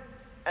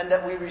 and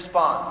that we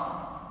respond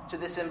to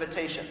this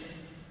invitation.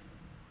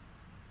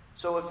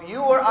 So if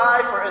you or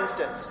I, for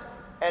instance,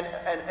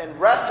 and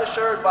rest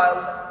assured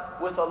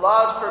with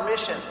Allah's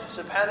permission,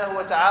 subhanahu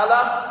wa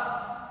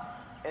ta'ala,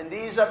 in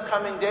these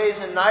upcoming days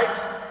and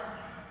nights,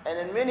 and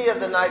in many of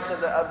the nights of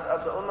the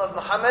Ummah of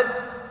Muhammad,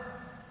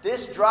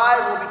 this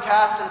drive will be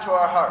cast into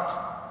our heart.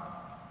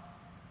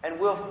 And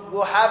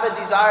we'll have a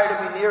desire to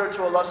be nearer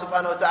to Allah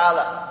subhanahu wa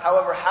ta'ala.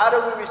 However, how do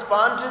we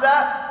respond to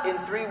that? In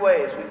three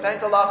ways. We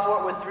thank Allah for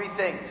it with three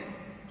things.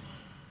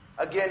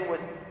 Again, with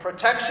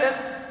protection,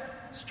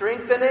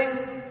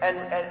 strengthening,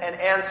 and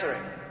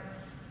answering.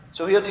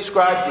 So he'll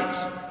describe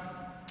these.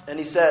 And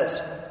he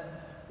says,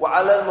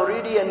 وَعَلَى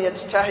الْمُرِيدِ أَنْ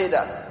يَجْتَهِدَ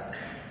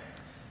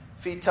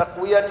فِي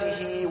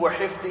تَقْوِيَتِهِ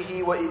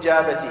وَحِفْظِهِ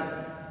وَإِجَابَتِهِ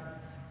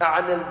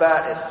أَعْنِ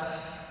الْبَائِثِ.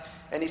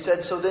 And he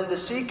said, so then the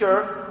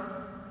seeker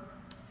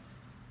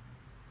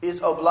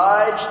is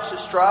obliged to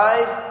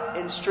strive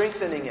in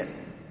strengthening it,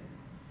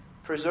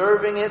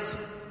 preserving it,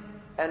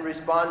 and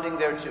responding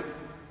thereto.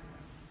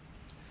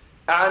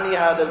 أعني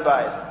هذا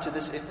البعث, to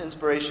this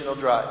inspirational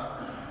drive.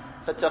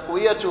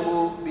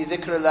 فتقويته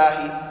بذكر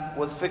الله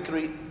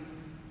والفكر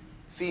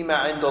فيما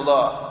عند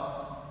الله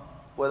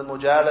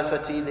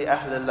والمجالسة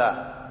لأهل الله.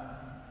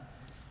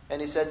 And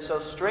he said, so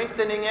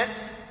strengthening it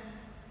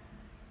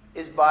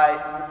is by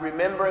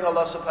remembering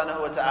Allah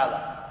subhanahu wa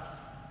ta'ala.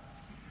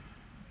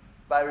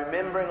 By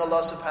remembering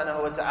Allah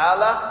subhanahu wa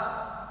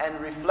ta'ala and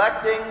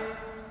reflecting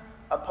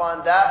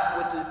upon that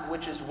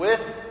which is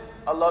with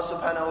Allah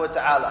subhanahu wa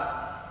ta'ala.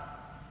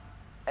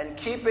 And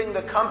keeping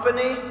the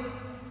company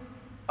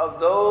of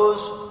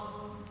those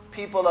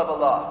people of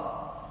Allah.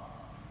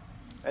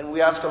 And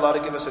we ask Allah to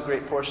give us a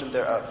great portion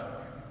thereof.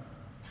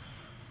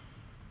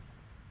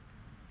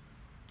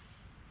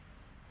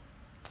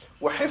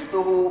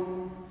 وحفظه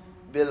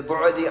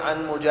بالبعد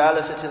عن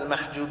مجالسة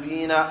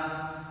المحجوبين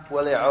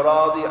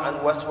وَالْإِعْرَاضِ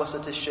عَنْ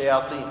وَسْوَسَةِ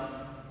الشَّيَاطِينِ.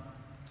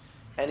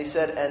 And he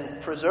said,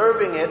 and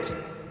preserving it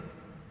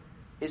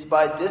is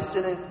by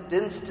distancing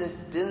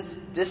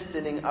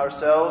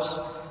ourselves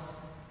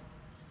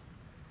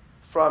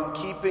from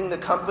keeping the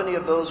company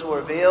of those who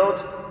are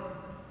veiled,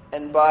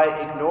 and by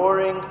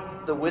ignoring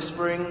the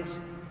whisperings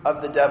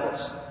of the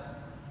devils.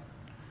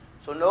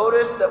 So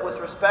notice that with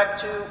respect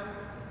to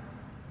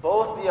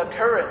both the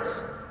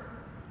occurrence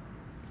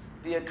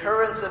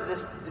of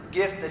this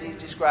gift that he's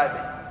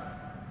describing,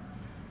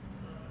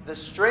 the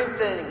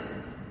strengthening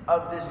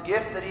of this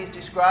gift that he's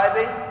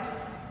describing,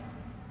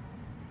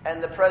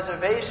 and the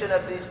preservation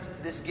of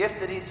this gift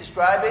that he's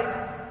describing,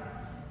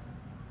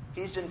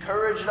 he's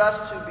encouraged us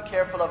to be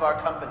careful of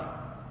our company.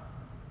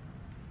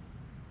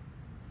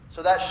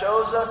 So that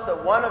shows us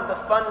that one of the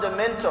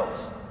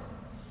fundamentals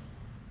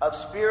of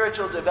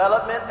spiritual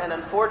development, and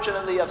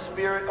unfortunately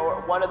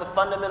one of the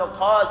fundamental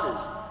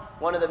causes,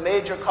 one of the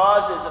major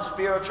causes of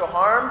spiritual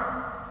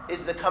harm,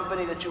 is the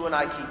company that you and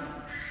I keep.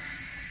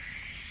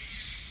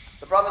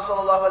 The Prophet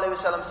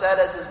ﷺ said,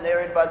 as is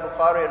narrated by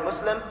Bukhari and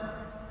Muslim,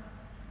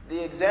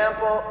 the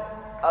example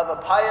of a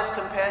pious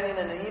companion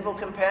and an evil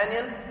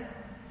companion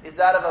is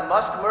that of a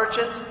musk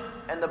merchant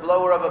and the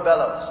blower of a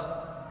bellows,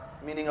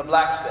 meaning a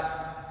blacksmith.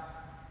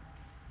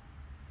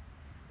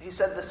 He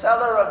said, the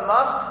seller of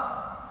musk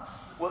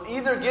will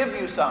either give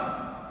you some,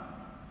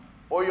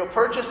 or you'll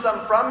purchase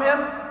some from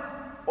him,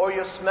 or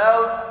you'll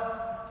smell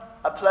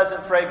a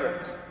pleasant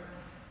fragrance.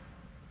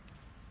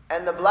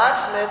 And the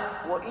blacksmith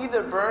will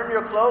either burn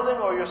your clothing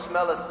or you'll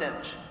smell a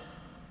stench.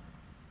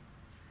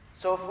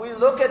 So if we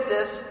look at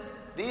this,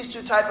 these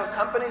two types of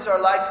companies are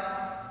like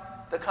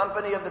the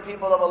company of the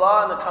people of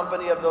Allah and the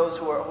company of those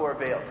who are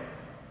veiled.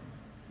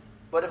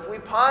 But if we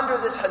ponder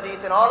this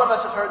hadith, and all of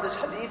us have heard this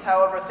hadith,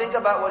 however, think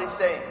about what he's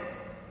saying.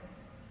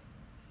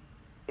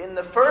 In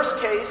the first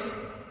case,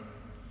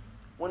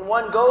 when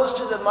one goes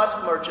to the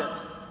musk merchant,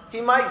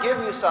 he might give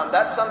you some.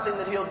 That's something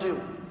that he'll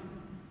do.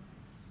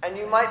 And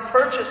you might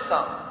purchase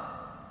some.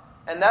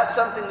 And that's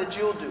something that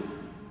you'll do.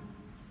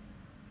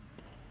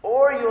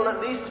 Or you'll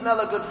at least smell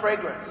a good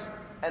fragrance.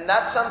 And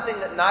that's something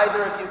that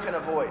neither of you can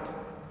avoid.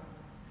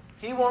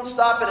 He won't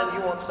stop it and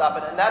you won't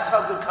stop it. And that's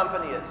how good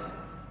company is.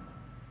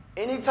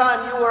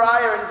 Anytime you or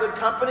I are in good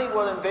company,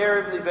 we'll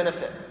invariably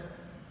benefit.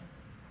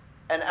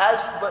 And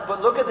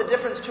but look at the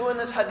difference too in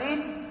this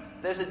hadith.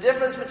 There's a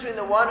difference between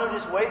the one who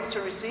just waits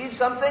to receive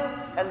something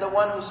and the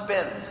one who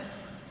spends.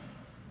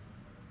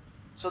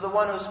 So the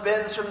one who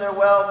spends from their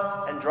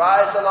wealth and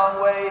drives a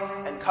long way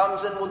and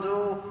comes in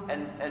wudu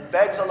and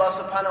begs Allah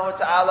subhanahu wa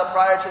ta'ala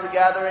prior to the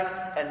gathering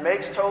and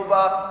makes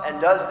tawbah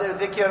and does their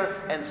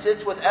dhikr and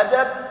sits with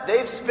adab,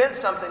 they've spent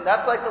something.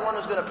 That's like the one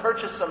who's going to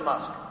purchase some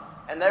musk.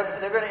 And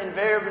they're going to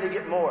invariably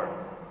get more.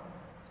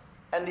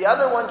 And the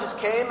other one just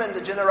came, and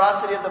the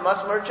generosity of the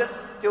musk merchant,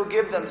 he'll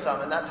give them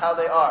some, and that's how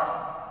they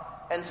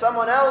are. And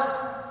someone else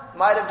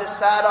might have just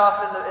sat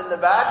off in the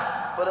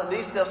back, but at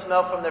least they'll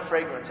smell from their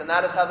fragrance. And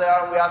that is how they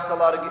are, and we ask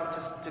Allah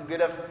to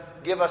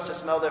give us to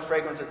smell their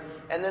fragrances.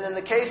 And then in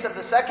the case of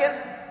the second,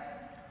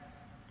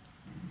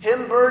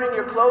 him burning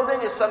your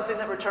clothing is something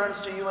that returns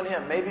to you and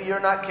him. Maybe you're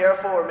not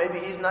careful, or maybe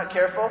he's not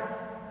careful,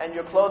 and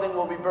your clothing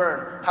will be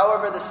burned.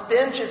 However, the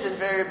stench is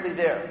invariably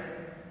there.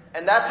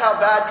 And that's how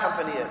bad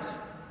company is.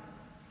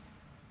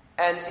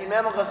 And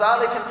Imam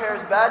al-Ghazali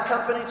compares bad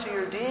company to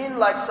your deen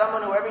like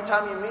someone who every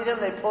time you meet him,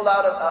 they pull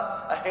out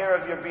a hair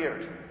of your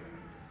beard.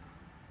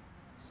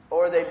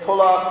 or they pull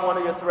off one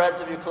of your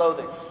threads of your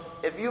clothing.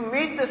 If you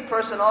meet this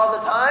person all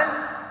the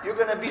time, you're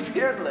going to be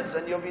beardless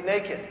and you'll be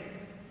naked.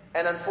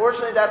 And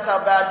unfortunately, that's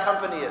how bad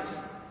company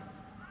is.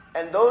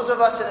 And those of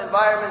us in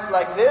environments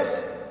like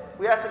this,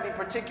 we have to be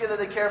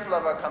particularly careful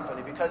of our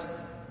company because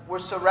we're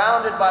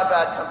surrounded by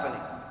bad company.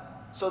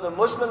 So the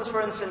Muslims,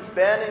 for instance,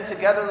 banding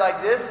together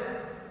like this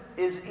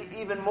is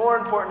even more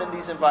important in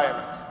these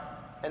environments.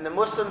 And the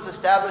Muslims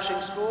establishing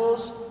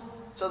schools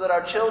so that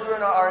our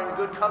children are in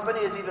good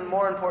company is even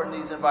more important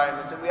in these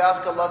environments. And we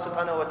ask Allah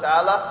subhanahu wa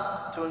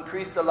ta'ala to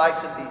increase the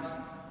likes of these.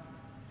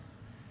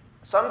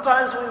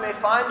 Sometimes we may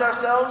find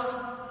ourselves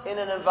in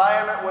an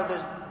environment where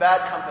there's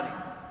bad company.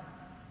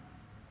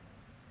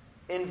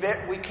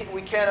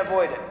 We can't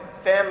avoid it.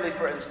 Family,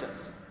 for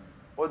instance,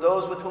 or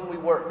those with whom we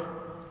work.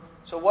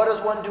 So what does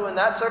one do in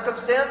that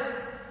circumstance?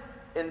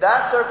 In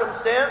that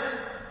circumstance,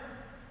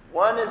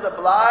 one is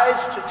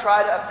obliged to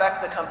try to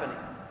affect the company.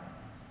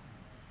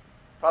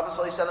 Prophet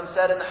ﷺ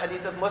said in the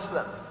hadith of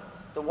Muslim,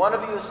 the one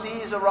of you who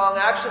sees a wrong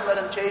action, let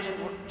him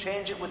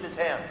change it with his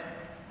hand.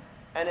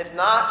 And if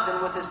not,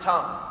 then with his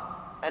tongue.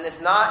 And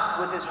if not,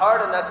 with his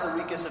heart, and that's the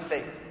weakest of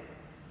faith.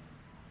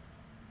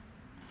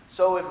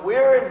 So if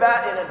we're in a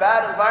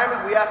bad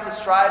environment, we have to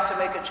strive to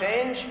make a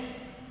change.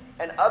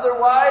 And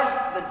otherwise,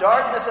 the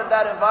darkness of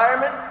that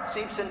environment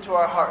seeps into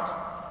our heart.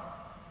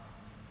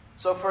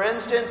 So for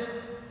instance,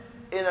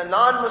 in a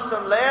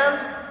non-Muslim land,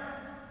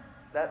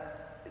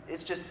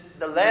 it's just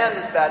the land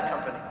is bad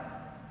company.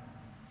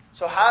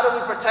 So how do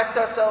we protect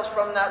ourselves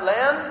from that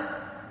land?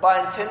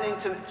 By intending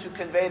to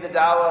convey the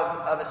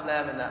da'wah of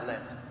Islam in that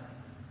land.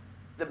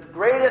 The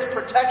greatest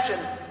protection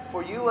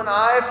for you and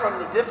I from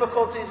the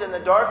difficulties and the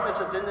darkness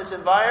that's in this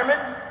environment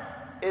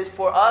is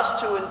for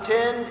us to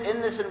intend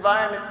in this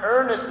environment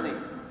earnestly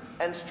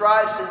and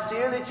strive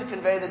sincerely to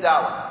convey the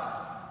da'wah.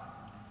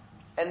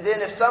 And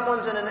then if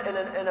someone's in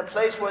a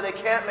place where they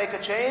can't make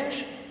a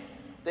change,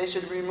 they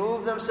should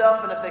remove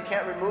themselves, and if they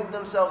can't remove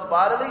themselves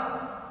bodily,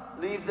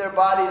 leave their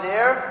body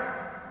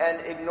there and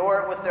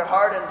ignore it with their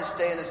heart and just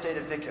stay in a state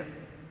of dhikr.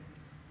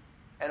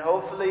 And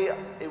hopefully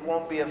it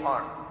won't be of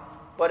harm.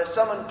 But if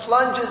someone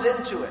plunges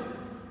into it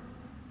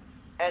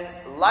and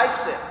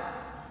likes it,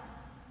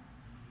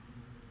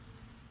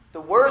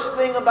 the worst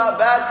thing about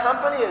bad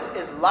company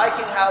is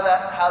liking how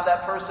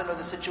that person or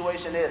the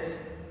situation is.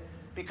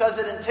 Because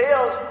it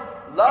entails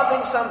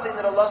loving something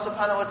that Allah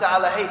subhanahu wa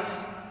ta'ala hates.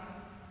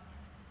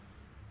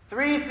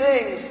 3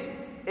 things,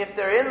 if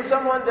they're in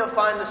someone, they'll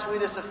find the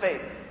sweetest of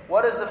faith.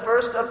 What is the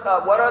first of,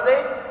 what are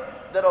they?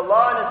 That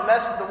Allah and His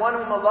Messenger, the one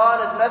whom Allah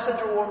and His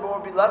Messenger were more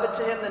beloved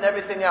to him than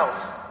everything else.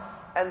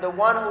 And the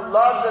one who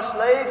loves a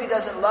slave, he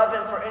doesn't love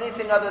him for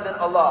anything other than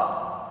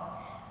Allah.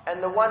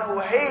 And the one who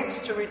hates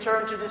to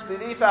return to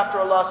disbelief after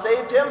Allah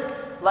saved him,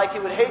 like he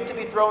would hate to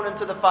be thrown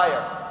into the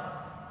fire.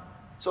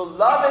 So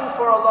loving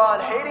for Allah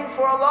and hating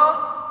for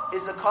Allah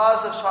is a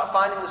cause of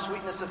finding the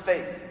sweetness of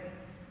faith.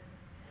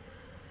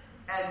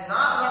 And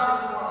not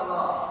loving for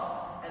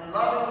Allah and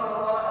loving what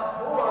Allah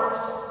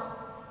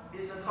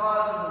abhors is a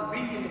cause of the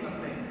weakening of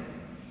faith.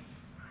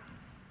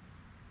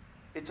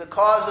 It's a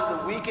cause of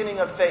the weakening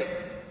of faith.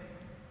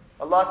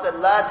 Allah said,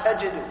 لا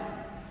تجدوا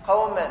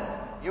قوما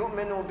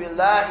يؤمنون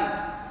بالله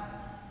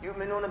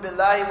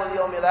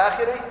واليوم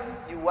الآخر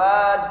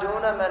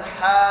يوادون من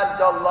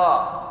حاد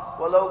الله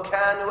ولو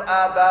كانوا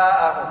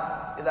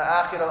آباءهم إلى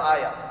آخر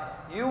الآية.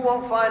 You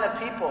won't find a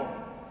people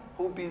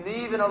who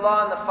believe in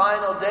Allah on the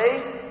final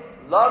day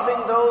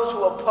loving those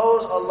who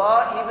oppose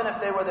Allah even if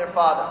they were their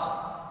fathers.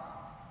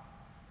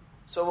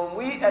 So when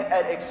we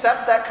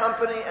accept that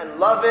company and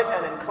love it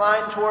and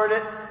incline toward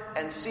it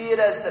and see it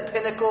as the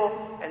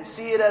pinnacle and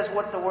see it as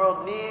what the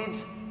world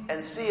needs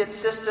and see its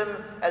system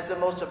as the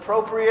most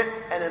appropriate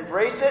and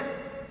embrace it,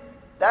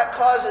 that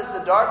causes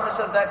the darkness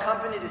of that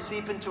company to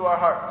seep into our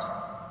hearts.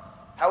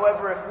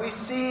 However, if we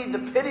see the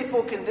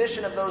pitiful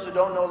condition of those who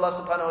don't know Allah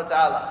subhanahu wa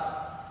ta'ala,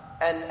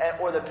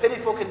 or the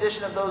pitiful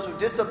condition of those who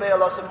disobey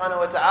Allah subhanahu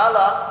wa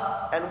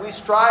ta'ala, and we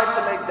strive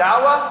to make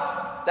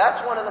da'wah, that's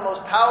one of the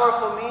most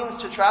powerful means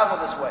to travel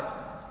this way.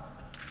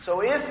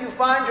 So if you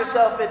find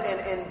yourself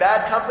in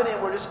bad company,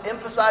 and we're just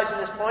emphasizing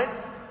this point,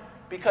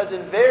 because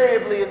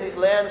invariably in these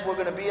lands we're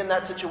going to be in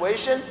that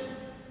situation,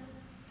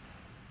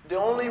 the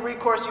only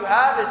recourse you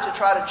have is to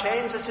try to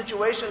change the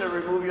situation and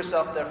remove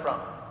yourself therefrom.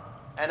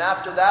 And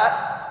after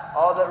that,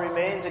 all that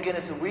remains again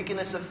is the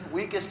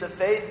weakest of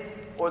faith,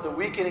 or the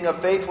weakening of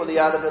faith,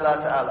 وَلِيَعْذَ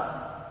بِاللَّهِ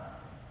ta'ala.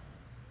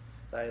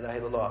 La ilaha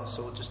illallah.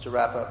 So just to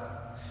wrap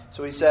up.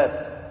 So he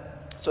said,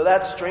 so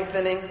that's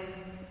strengthening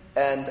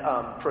and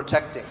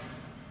protecting.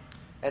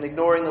 And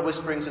ignoring the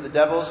whisperings of the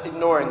devils,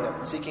 ignoring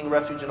them, seeking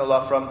refuge in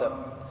Allah from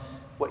them.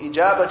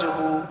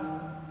 وَإِجَابَتُهُ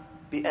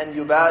بأن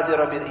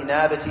يبادر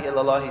بالإنابة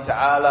إلى الله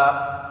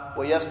تعالى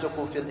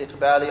ويصدق في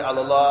الإقبال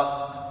على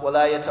الله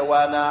ولا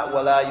يتوانى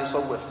ولا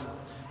يصوف.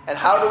 And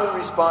how do we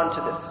respond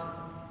to this?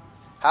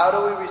 How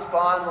do we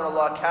respond when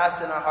Allah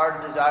casts in our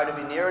heart a desire to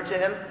be nearer to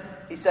Him?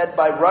 He said,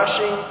 by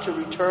rushing to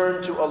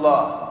return to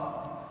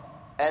Allah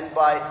and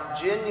by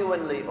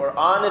genuinely or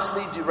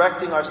honestly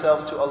directing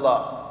ourselves to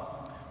Allah.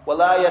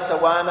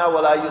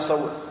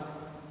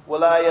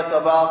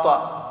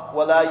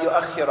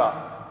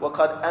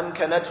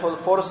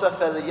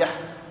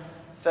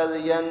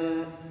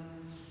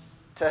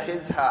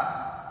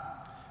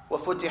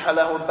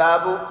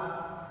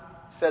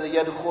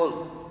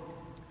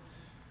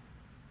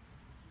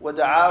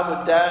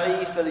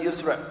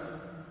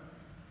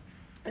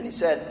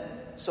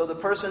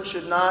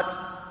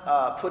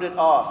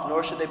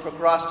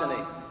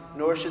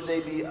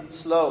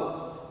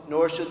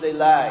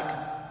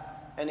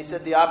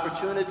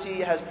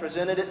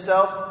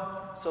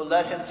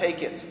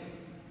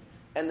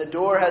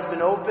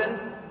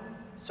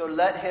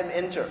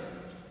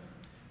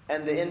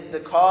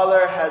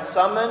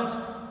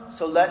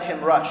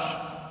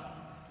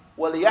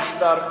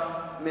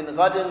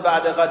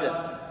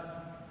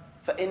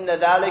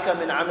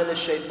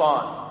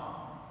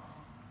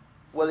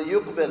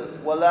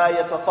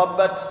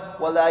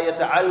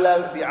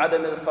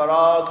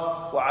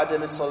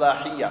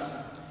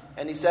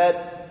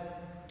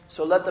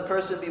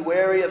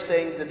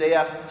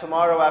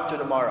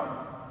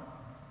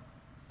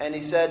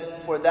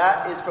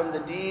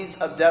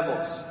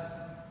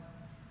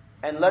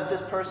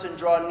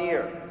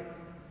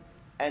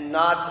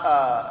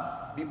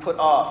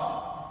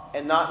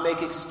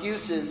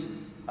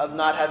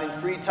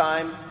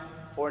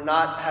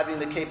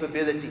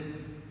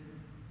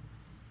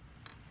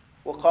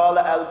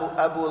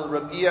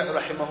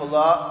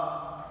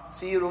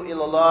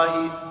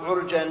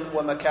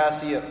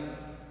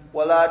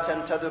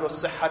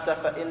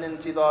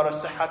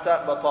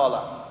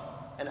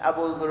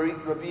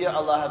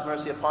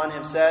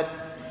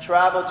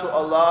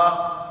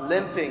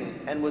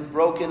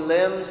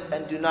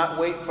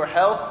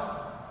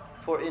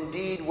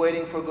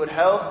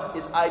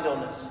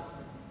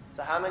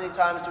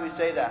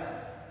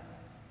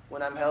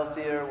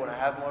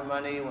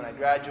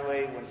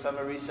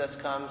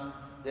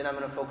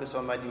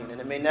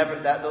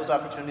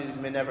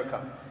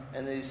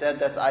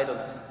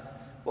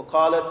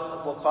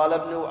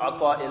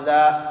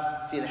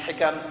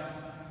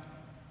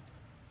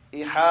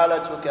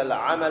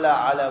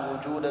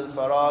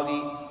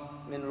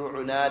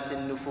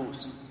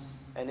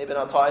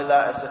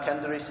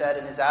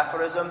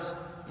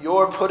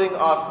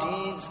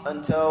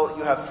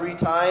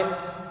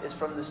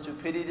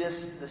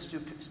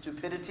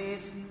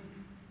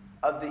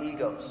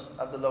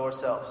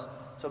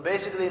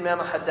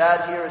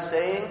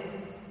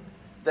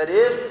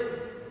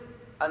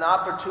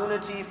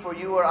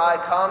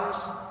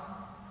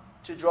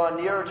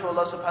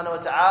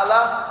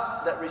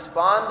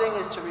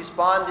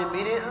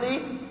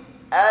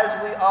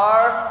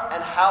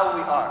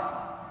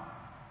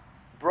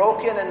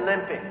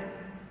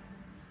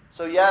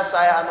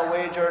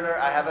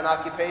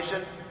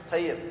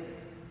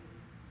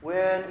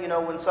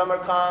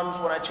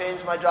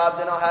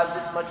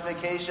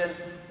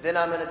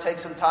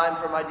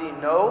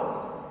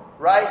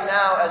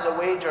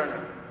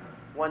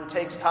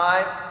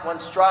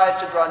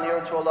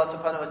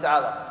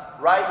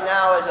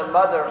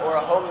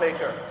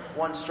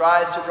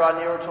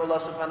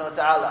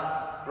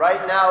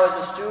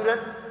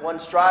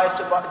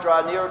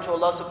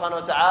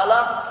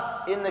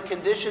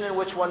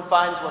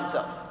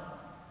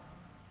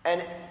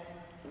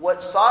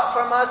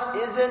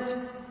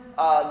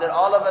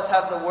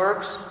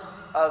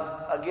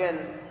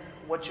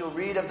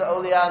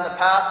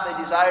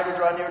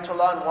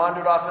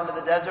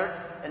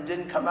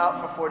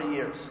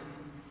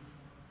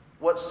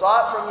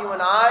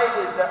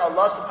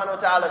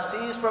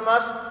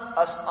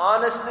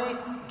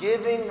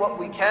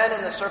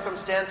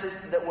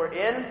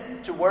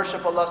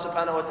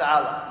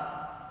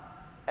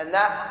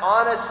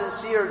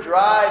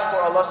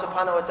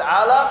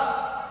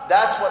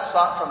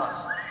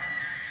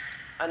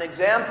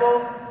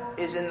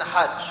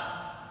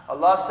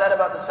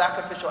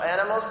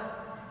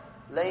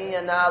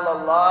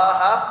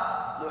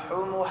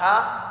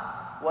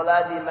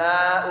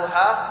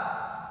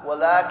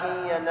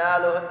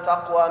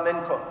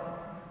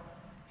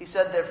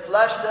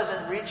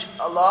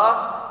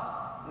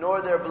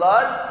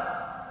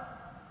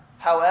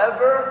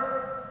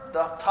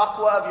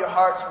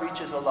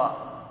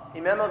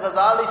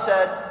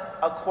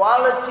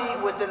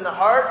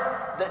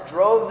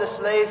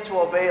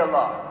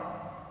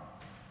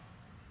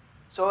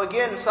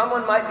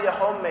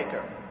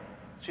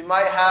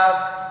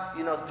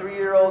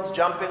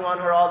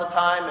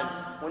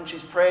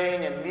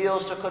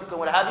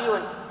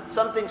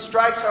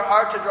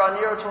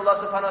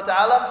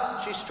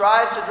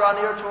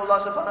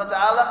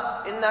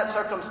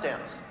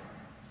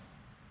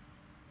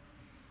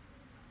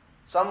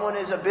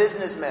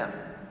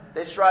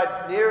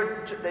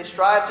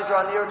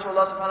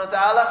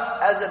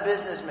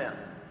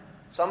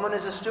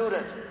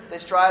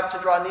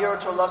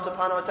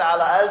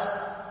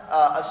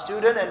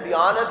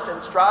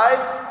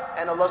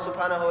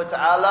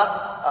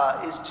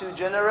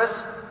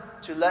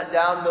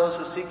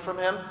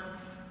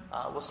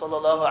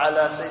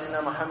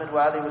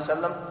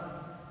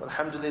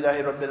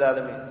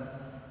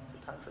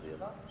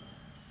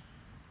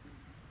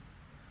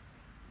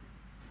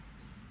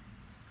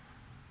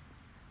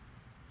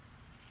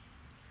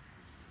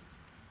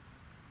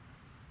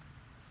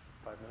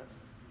 5 minutes?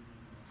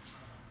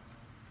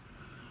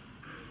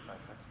 5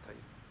 minutes,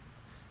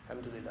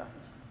 Alhamdulillah.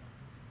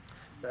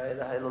 La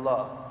ilaha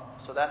illallah.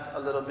 So that's a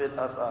little bit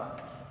of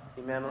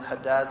Imam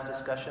al-Haddad's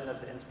discussion of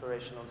the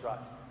inspirational drive.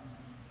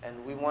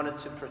 And we wanted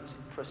to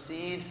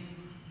proceed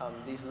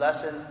these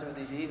lessons through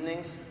these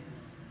evenings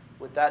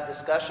with that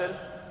discussion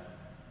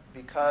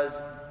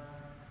because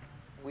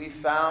we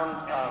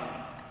found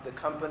the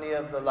company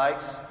of the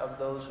likes of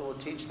those who will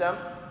teach them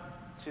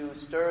to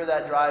stir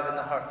that drive in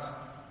the hearts.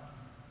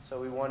 So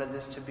we wanted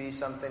this to be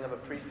something of a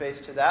preface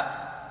to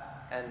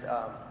that and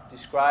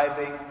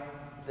describing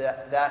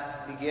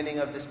that beginning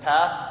of this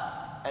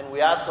path. And we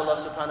ask Allah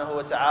subhanahu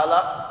wa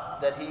ta'ala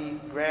that He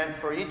grant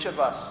for each of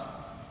us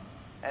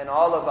and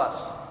all of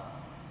us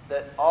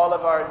that all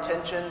of our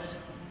intentions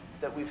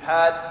that we've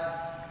had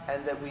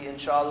and that we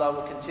inshallah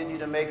will continue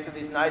to make for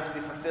these nights be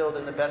fulfilled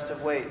in the best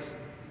of ways.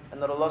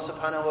 And that Allah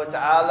subhanahu wa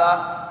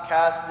ta'ala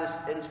cast this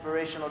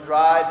inspirational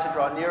drive to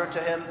draw nearer to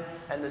Him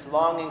and this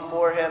longing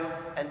for Him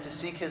and to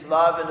seek His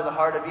love into the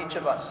heart of each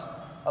of us,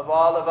 of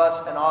all of us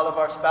and all of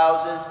our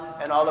spouses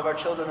and all of our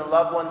children and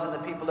loved ones and the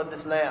people of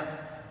this land.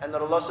 And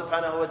that Allah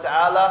subhanahu wa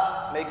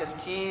ta'ala make us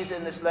keys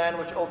in this land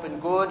which open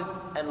good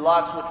and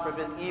locks which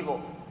prevent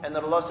evil. And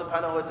that Allah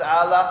subhanahu wa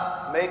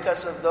ta'ala make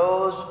us of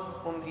those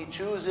whom He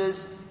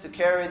chooses to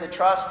carry the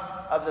trust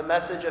of the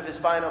message of His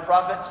final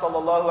Prophet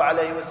sallallahu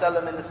alaihi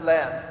wasallam in this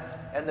land.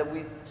 And that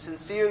we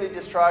sincerely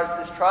discharge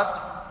this trust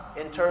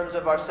in terms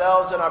of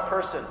ourselves and our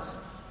persons,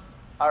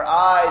 our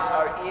eyes,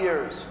 our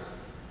ears,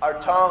 our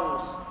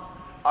tongues,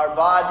 our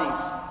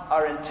bodies,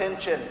 our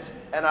intentions,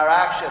 and our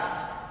actions.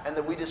 And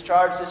that we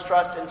discharge this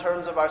trust in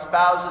terms of our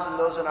spouses and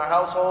those in our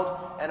household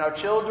and our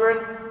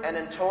children, and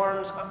in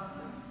terms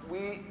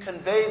we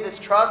convey this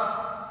trust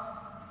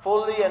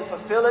fully and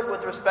fulfill it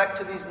with respect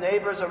to these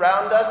neighbors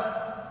around us,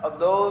 of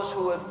those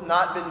who have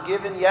not been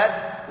given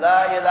yet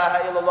La ilaha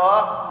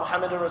illallah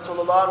Muhammadur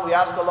Rasulullah. And we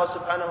ask Allah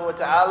subhanahu wa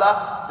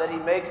ta'ala that He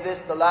make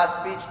this the last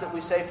speech that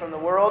we say from the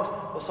world.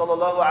 Wa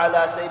sallallahu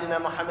ala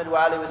Sayyidina Muhammad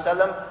wa alihi wa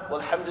sallam.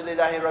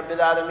 Walhamdulillahi Rabbil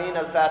Alameen.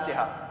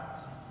 Al-Fatiha.